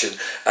into action,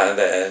 and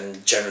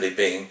then generally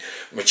being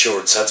mature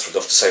and sensible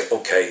enough to say,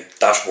 okay,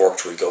 that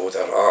worked, we'll go with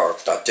that, or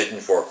that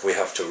didn't work, we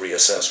have to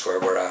reassess where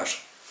we're at.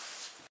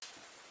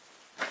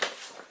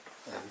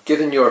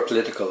 Given your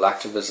political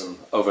activism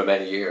over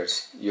many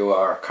years, you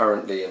are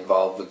currently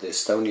involved with the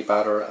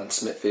Stoneybatter and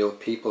Smithfield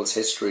People's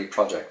History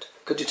Project.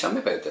 Could you tell me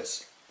about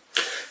this?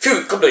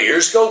 A couple of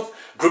years ago,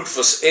 a group of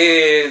us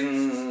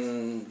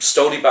in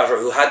Stoneybatter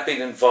who had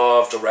been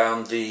involved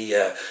around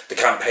the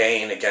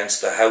campaign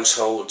against the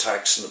household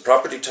tax and the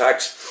property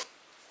tax,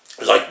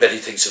 like many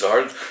things in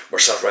Ireland, were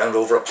sat around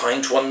over a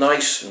pint one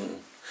night, and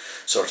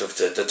sort of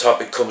the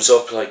topic comes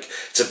up, like,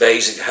 it's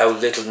amazing how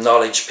little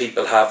knowledge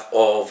people have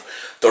of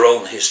their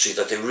own history,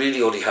 that they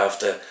really only have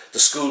the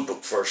school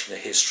book version of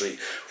history,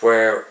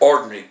 where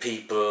ordinary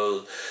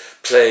people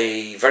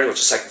play very much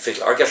a second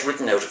fiddle or get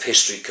written out of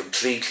history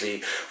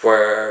completely,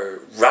 where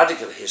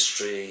radical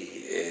history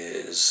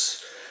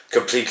is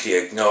completely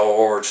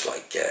ignored,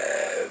 like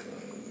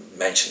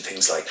mention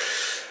things like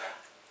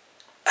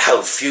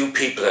how few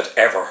people had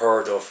ever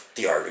heard of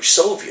the Irish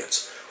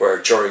Soviets,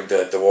 where during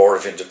the War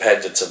of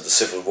Independence and the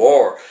Civil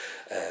War,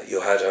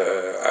 you had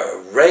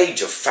a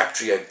range of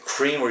factory and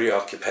creamery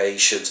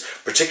occupations,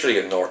 particularly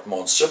in North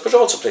Munster, but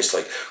also places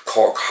like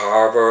Cork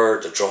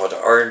Harbour, the Drogheda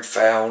Iron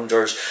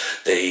Founders,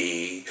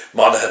 the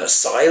Monaghan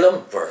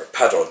Asylum, where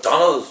Pat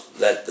O'Donnell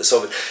led the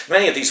Soviet.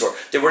 Many of these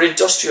were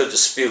industrial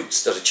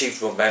disputes that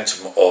achieved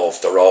momentum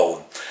of their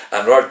own,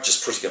 and rather than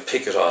just putting a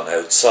picket on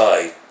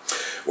outside,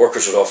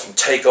 workers would often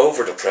take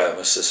over the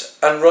premises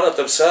and run it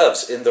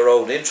themselves in their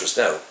own interest.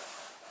 Now,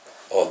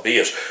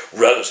 albeit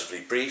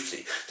relatively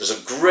briefly, there's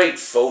a great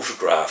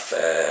photograph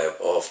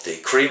of the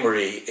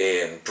creamery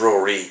in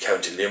Brewery,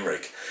 County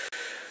Limerick.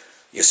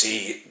 You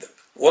see,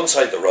 one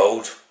side of the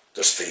road,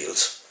 there's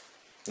fields,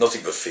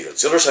 nothing but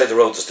fields. The other side of the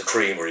road is the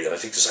creamery, and I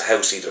think there's a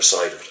house either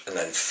side of it, and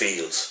then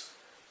fields.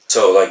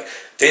 So, like,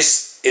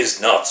 this is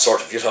not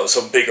sort of,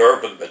 some big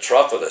urban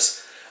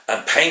metropolis.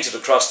 And painted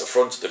across the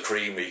front of the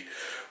creamery,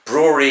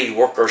 Brewery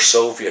Worker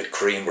Soviet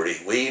Creamery,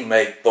 we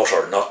make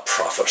butter, not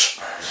profit.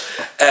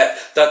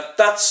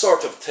 That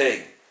sort of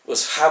thing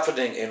was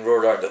happening in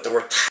rural Ireland, that there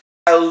were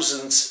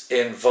thousands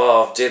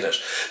involved in it,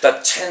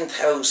 that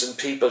 10,000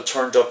 people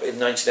turned up in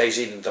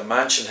 1918 in the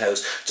Mansion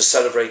House to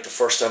celebrate the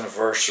first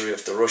anniversary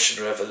of the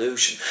Russian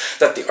Revolution,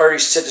 that the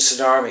Irish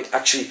Citizen Army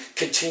actually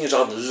continued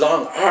on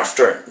long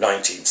after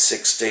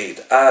 1916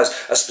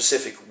 as a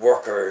specific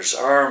workers'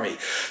 army,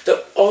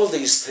 that all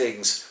these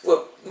things,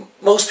 well,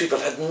 most people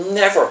had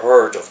never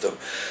heard of them.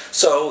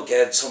 So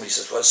again, somebody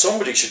says, well,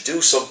 somebody should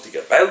do something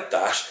about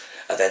that,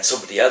 and then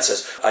somebody else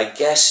says, I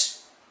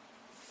guess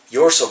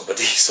you're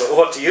somebody, so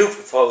what do you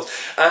propose?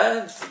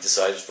 And we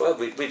decided, well,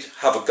 we'd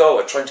have a go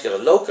at trying to get a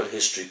local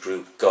history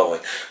group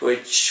going,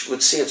 which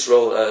would see its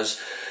role as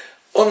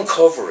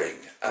uncovering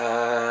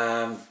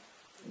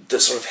the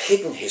sort of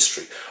hidden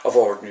history of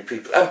ordinary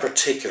people, and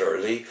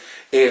particularly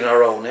in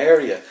our own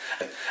area.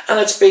 And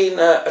it's been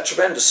a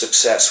tremendous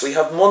success. We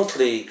have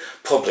monthly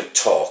public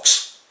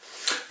talks.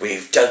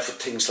 We've dealt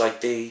with things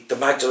like the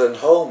Magdalene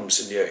homes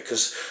in the area,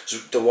 because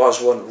there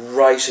was one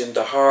right in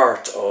the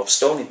heart of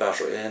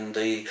Stoneybatter in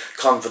the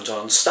convent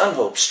on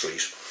Stanhope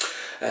Street.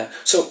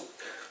 So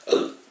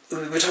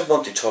we'd have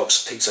monthly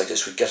talks, things like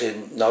this. We'd get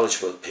in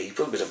knowledgeable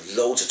people, we'd have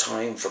loads of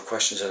time for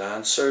questions and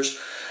answers,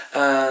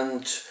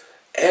 and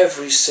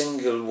every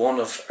single one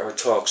of our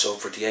talks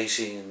over the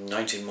 18,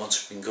 19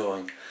 months we've been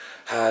going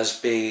has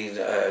been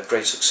a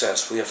great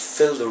success. We have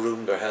filled the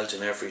room they're held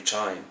in every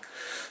time.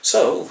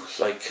 So,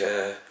 like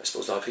I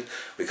suppose a lot of people,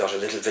 we got a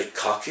little bit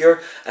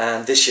cockier,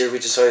 and this year we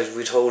decided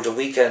we'd hold a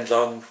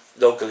weekend-long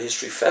local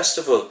history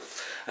festival,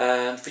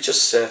 and we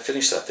just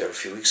finished that there a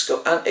few weeks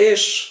ago, and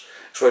it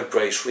went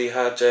great. We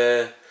had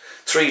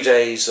 3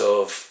 days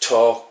of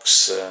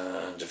talks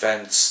and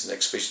events and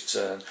exhibitions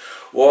and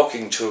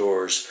walking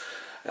tours.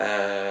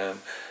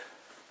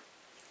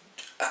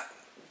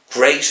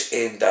 Great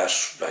in that,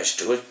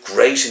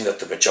 great in that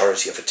the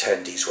majority of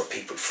attendees were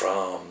people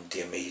from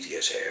the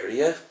immediate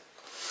area.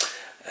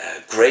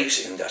 Great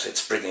in that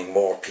it's bringing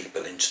more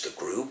people into the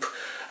group,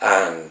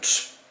 and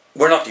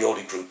we're not the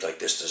only group like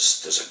this.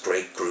 There's a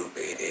great group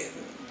in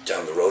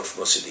down the road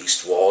from us in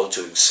East Wall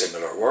doing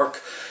similar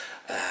work,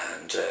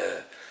 and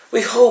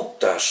we hope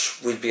that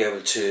we'll be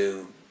able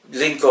to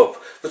link up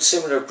with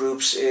similar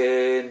groups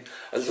in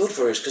a lot of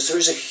areas, because there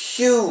is a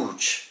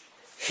huge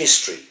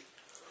history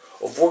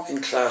of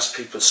working class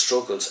people's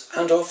struggles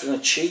and often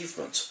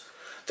achievements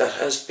that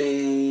has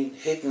been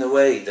hidden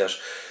away, that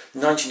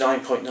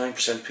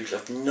 99.9% of people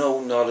have no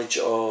knowledge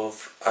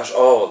of at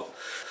all.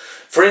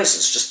 For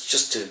instance,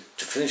 just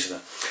to finish on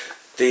that,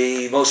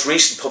 the most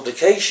recent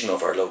publication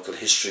of our local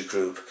history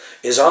group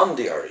is on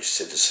the Irish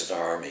Citizen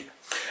Army,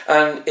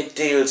 and it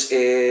deals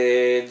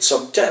in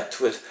some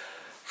depth with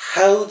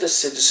how the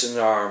Citizen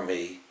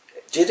Army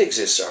did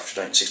exist after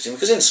 1916,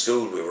 because in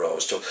school we were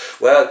always told,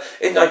 well,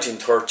 in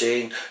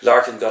 1913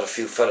 Larkin got a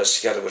few fellas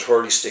together with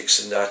hurley sticks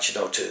and that, you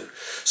know, to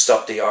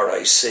stop the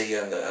RIC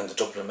and the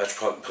Dublin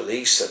Metropolitan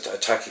Police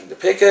attacking the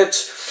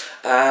pickets,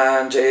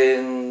 and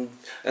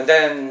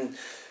then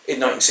in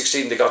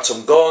 1916 they got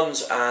some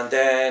guns, and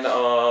then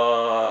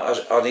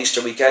on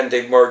Easter weekend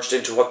they merged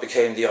into what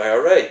became the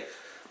IRA.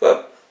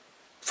 Well,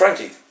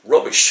 frankly,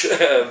 rubbish.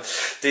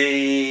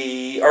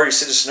 The Irish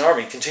Citizen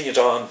Army continued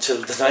on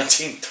till the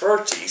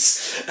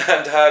 1930s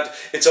and had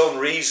its own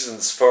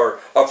reasons for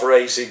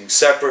operating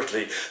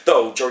separately,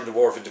 though during the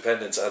War of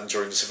Independence and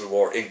during the Civil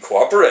War in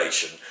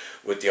cooperation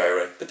with the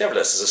IRA, but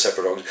nevertheless as a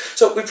separate organisation.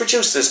 So we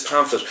produced this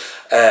pamphlet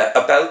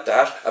about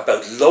that,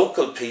 about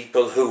local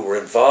people who were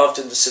involved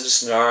in the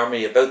Citizen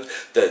Army, about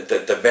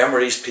the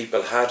memories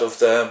people had of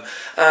them,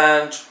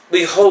 and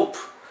we hope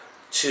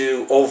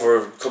to,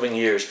 over coming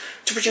years,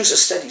 to produce a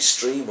steady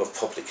stream of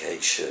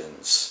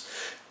publications,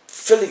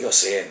 filling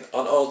us in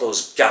on all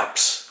those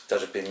gaps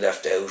that have been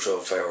left out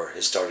of our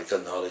historical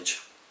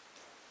knowledge.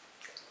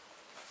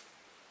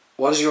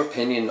 What is your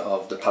opinion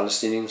of the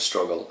Palestinian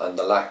struggle and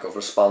the lack of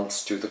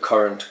response to the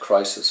current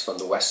crisis from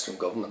the Western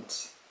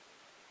governments?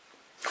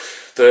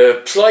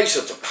 The plight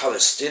of the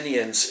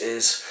Palestinians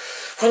is,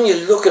 when you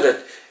look at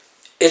it,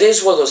 it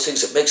is one of those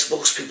things that makes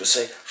most people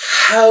say,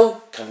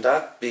 how can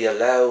that be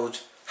allowed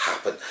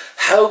happen?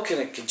 How can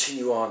it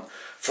continue on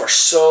for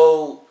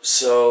so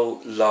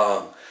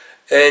long?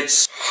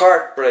 It's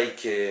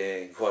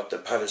heartbreaking what the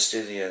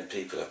Palestinian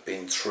people have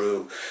been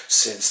through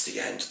since the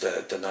end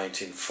of the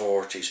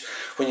 1940s.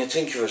 When you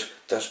think of it,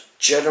 that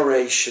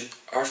generation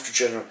after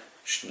generation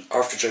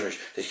after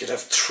generation, they could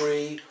have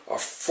 3 or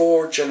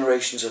 4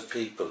 generations of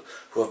people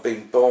who have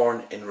been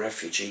born in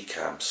refugee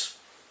camps.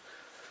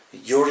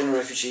 You're in a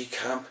refugee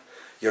camp,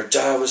 your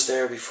dad was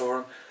there before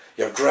him,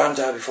 your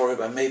granddad before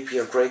him, and maybe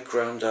your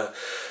great-granddad,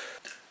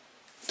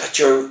 that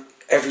you're,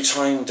 every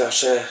time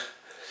that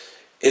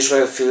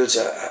Israel feels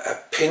a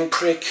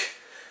pinprick,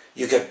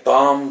 you get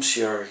bombed,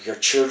 your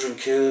children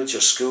killed,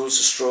 your schools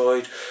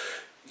destroyed,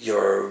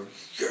 your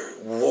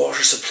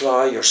water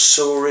supply, your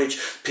sewerage,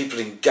 people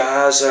in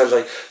Gaza,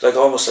 like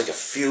almost like a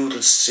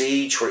feudal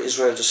siege where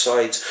Israel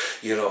decides,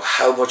 you know,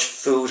 how much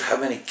food, how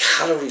many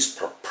calories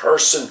per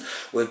person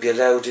will be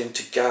allowed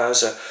into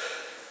Gaza.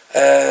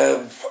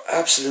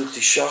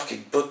 Absolutely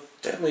shocking. But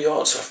then we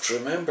also have to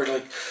remember,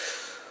 like,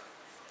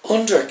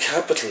 under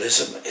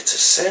capitalism, it's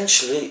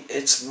essentially,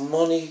 it's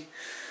money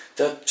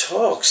that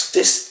talks.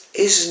 This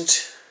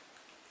isn't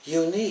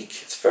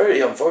unique. It's very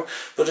unfortunate,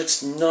 but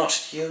it's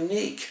not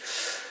unique.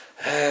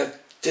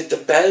 Did the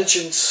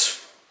Belgian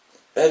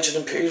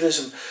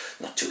imperialism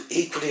not do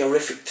equally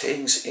horrific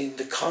things in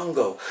the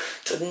Congo?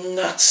 Did the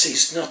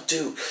Nazis not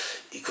do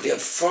equally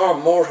and far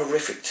more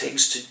horrific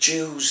things to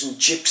Jews and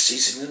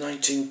Gypsies in the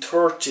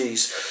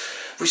 1930s?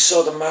 We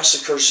saw the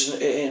massacres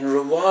in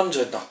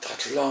Rwanda not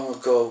that long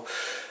ago.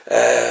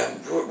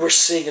 We're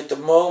seeing at the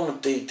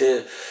moment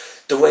the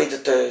way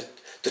that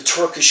the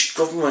Turkish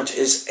government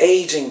is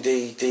aiding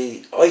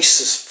the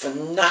ISIS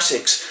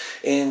fanatics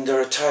in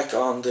their attack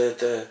on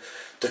the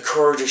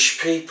Kurdish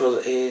people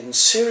in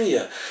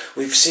Syria.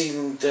 We've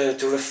seen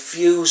the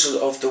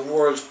refusal of the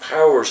world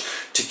powers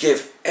to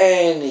give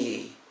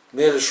any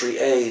military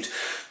aid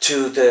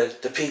to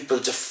the people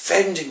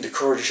defending the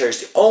Kurdish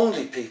areas, the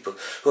only people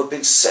who have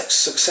been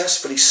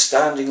successfully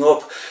standing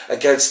up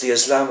against the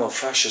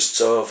Islamo-fascists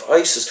of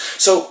ISIS.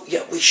 So,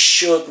 yeah, we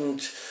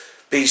shouldn't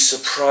be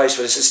surprised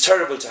by this. It's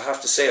terrible to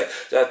have to say it,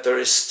 that there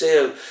is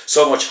still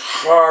so much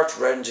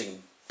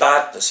heart-rending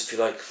badness, if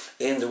you like,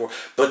 in the world.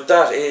 But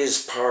that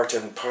is part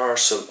and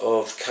parcel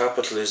of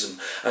capitalism.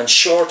 And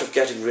short of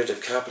getting rid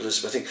of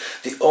capitalism, I think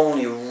the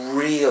only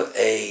real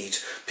aid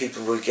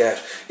people will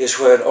get is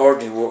when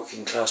ordinary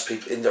working class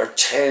people in their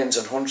tens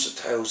and hundreds of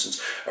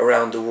thousands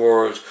around the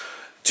world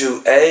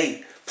do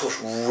A, put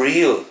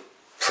real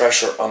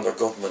pressure on their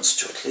governments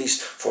to at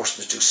least force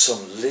them to do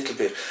some little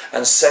bit,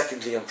 and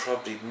secondly, and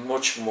probably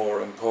much more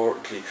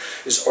importantly,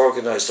 is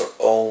organise their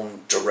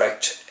own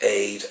direct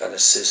aid and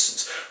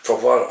assistance for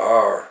what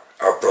are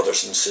our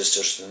brothers and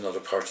sisters in another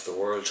part of the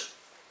world.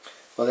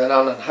 Well then,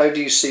 Alan, how do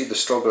you see the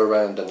struggle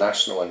around the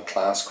national and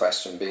class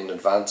question being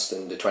advanced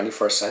in the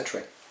 21st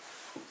century?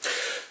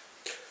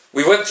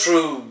 We went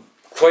through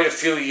quite a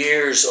few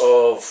years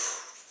of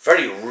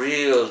very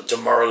real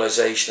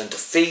demoralisation and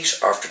defeat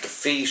after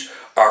defeat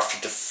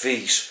after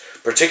defeat,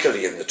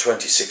 particularly in the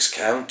 26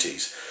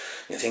 counties.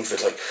 You think of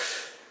it like,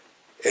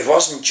 it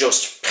wasn't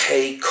just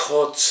pay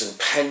cuts and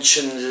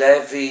pension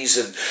levies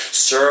and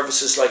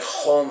services like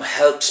home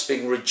helps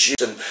being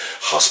reduced and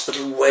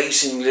hospital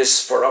waiting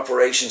lists for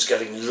operations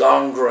getting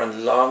longer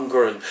and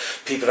longer and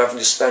people having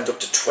to spend up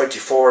to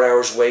 24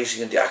 hours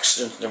waiting in the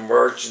accident and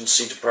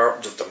emergency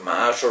department of the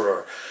Mater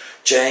or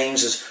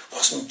James's. It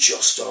wasn't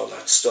just all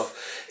that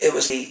stuff. It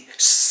was the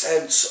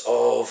sense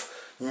of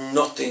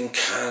nothing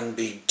can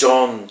be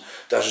done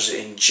that is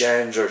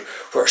engendered,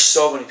 where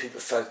so many people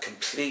felt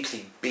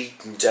completely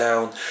beaten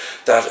down,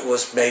 that it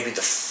was maybe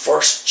the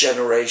first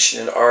generation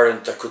in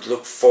Ireland that could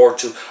look forward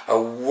to a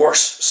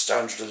worse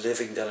standard of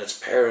living than its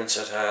parents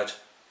had had.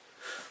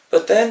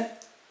 But then,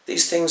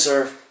 these things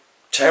are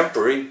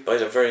temporary by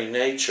their very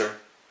nature.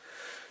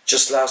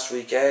 Just last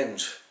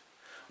weekend,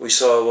 we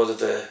saw one of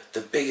the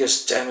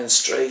biggest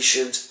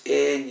demonstrations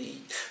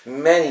in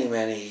many,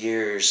 many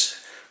years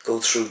go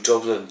through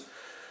Dublin.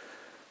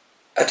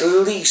 At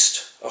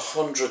least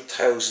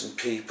 100,000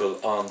 people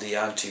on the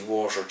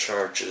anti-water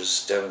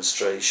charges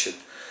demonstration.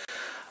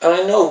 And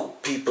I know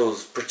people,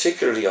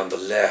 particularly on the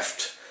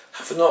left,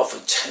 have an awful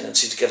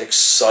tendency to get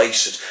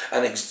excited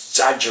and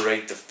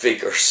exaggerate the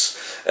figures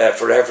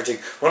for everything.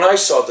 When I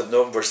saw the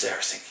numbers there, I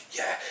was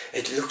thinking, yeah,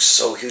 it looks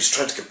so huge,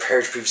 trying to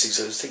compare to previous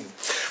things. I was thinking,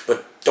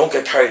 but don't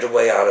get carried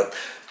away, Alan.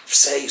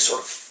 Say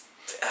sort of,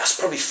 that's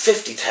probably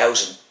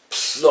 50,000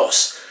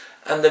 plus.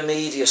 And the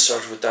media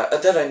started with that.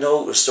 And then I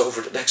noticed over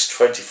the next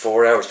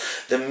 24 hours,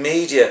 the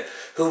media,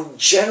 who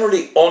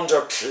generally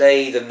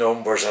underplay the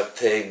numbers at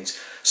things,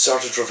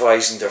 started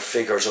revising their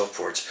figures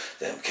upwards.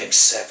 Then it became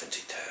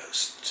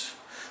 70,000.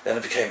 Then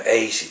it became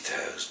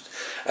 80,000.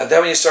 And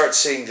then when you start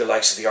seeing the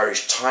likes of the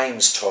Irish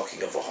Times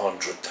talking of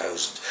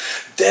 100,000,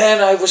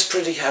 then I was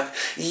pretty happy.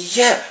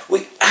 Yeah,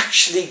 we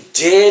actually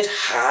did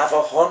have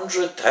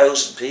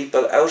 100,000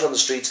 people out on the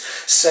streets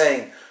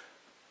saying,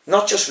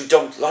 not just we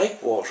don't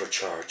like water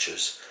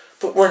charges,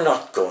 but we're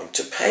not going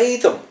to pay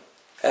them.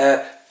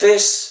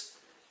 This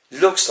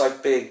looks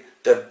like being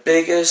the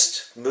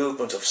biggest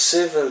movement of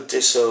civil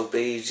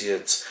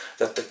disobedience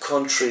that the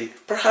country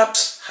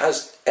perhaps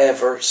has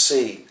ever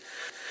seen.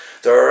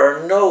 There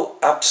are no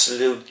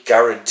absolute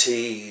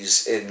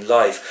guarantees in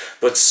life,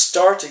 but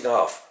starting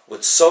off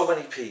with so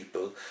many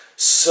people,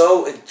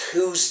 so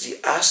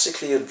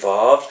enthusiastically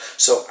involved,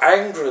 so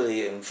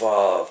angrily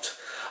involved,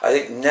 I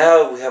think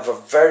now we have a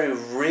very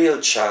real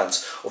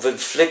chance of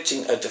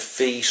inflicting a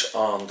defeat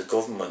on the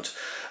government.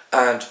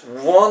 And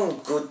one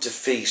good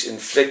defeat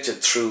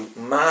inflicted through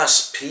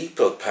mass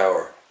people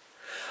power,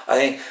 I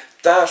think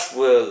that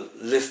will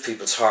lift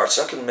people's hearts.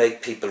 That will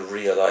make people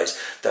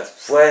realise that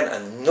when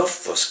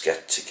enough of us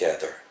get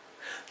together,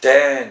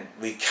 then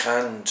we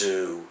can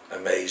do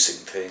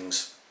amazing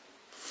things.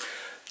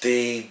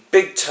 The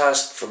big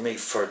task for me,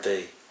 for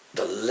the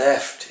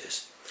left,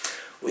 is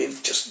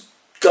we've just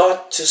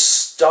got to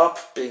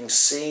stop being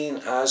seen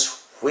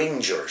as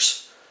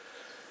whingers.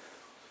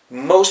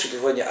 Most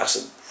people, when you ask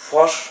them,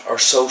 what are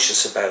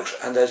socialists about?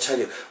 And they'll tell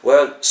you,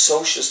 well,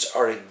 socialists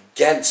are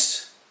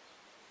against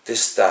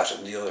this, that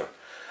and the other.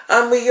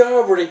 And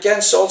we're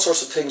against all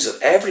sorts of things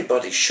that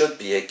everybody should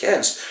be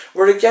against.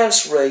 We're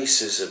against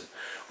racism.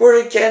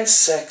 We're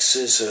against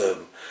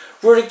sexism.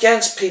 We're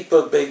against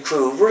people being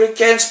cruel. We're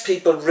against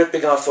people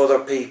ripping off other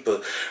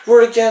people.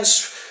 We're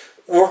against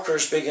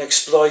workers being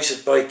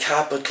exploited by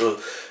capital.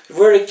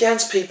 We're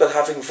against people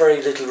having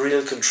very little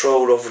real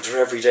control over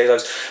their everyday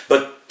lives.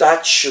 But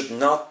that should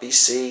not be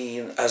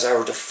seen as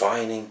our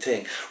defining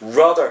thing.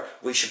 Rather,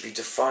 we should be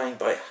defined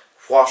by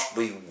what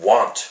we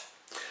want.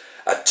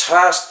 a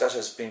task that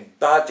has been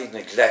badly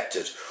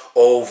neglected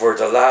over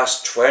the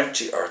last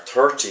 20 or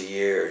 30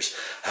 years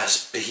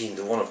has been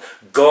the one of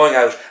going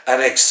out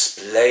and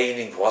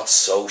explaining what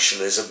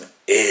socialism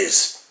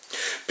is.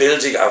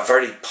 Building a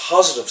very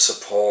positive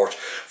support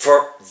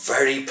for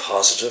very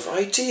positive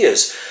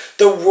ideas.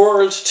 The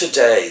world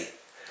today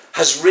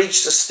has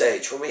reached a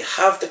stage where we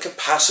have the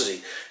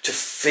capacity to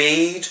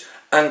feed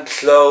and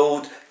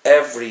clothe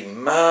every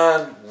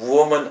man,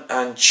 woman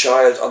and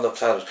child on the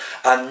planet.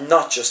 And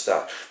not just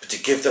that, but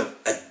to give them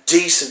a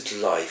decent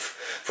life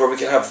where we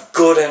can have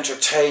good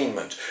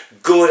entertainment,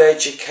 good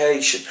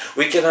education,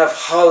 we can have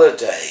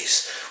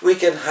holidays, we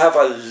can have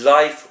a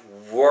life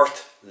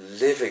worth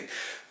living.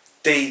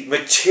 The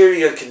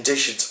material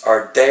conditions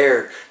are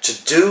there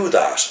to do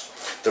that.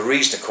 The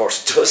reason, of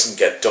course, it doesn't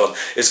get done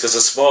is because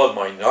a small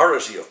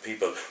minority of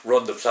people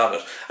run the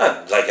planet,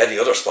 and like any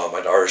other small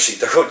minority,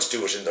 they're going to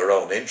do it in their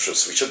own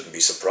interests. We shouldn't be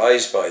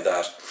surprised by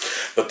that.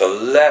 But the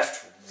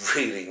left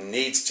really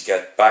needs to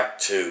get back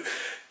to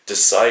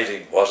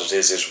deciding what it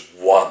is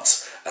it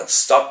wants and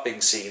stop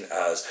being seen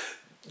as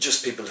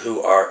just people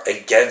who are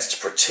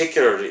against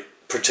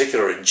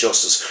particular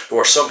injustice, who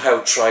are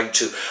somehow trying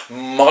to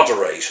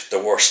moderate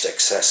the worst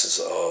excesses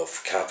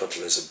of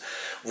capitalism.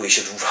 We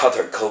should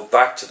rather go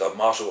back to the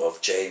motto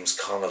of James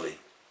Connolly.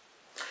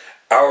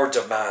 Our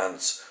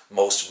demands,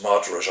 most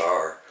moderate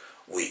are,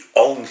 we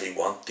only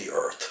want the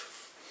earth.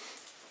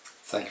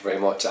 Thank you very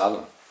much,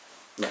 Alan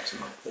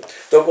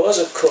MacSimoin. There was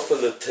a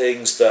couple of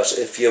things that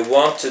if you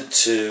wanted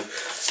to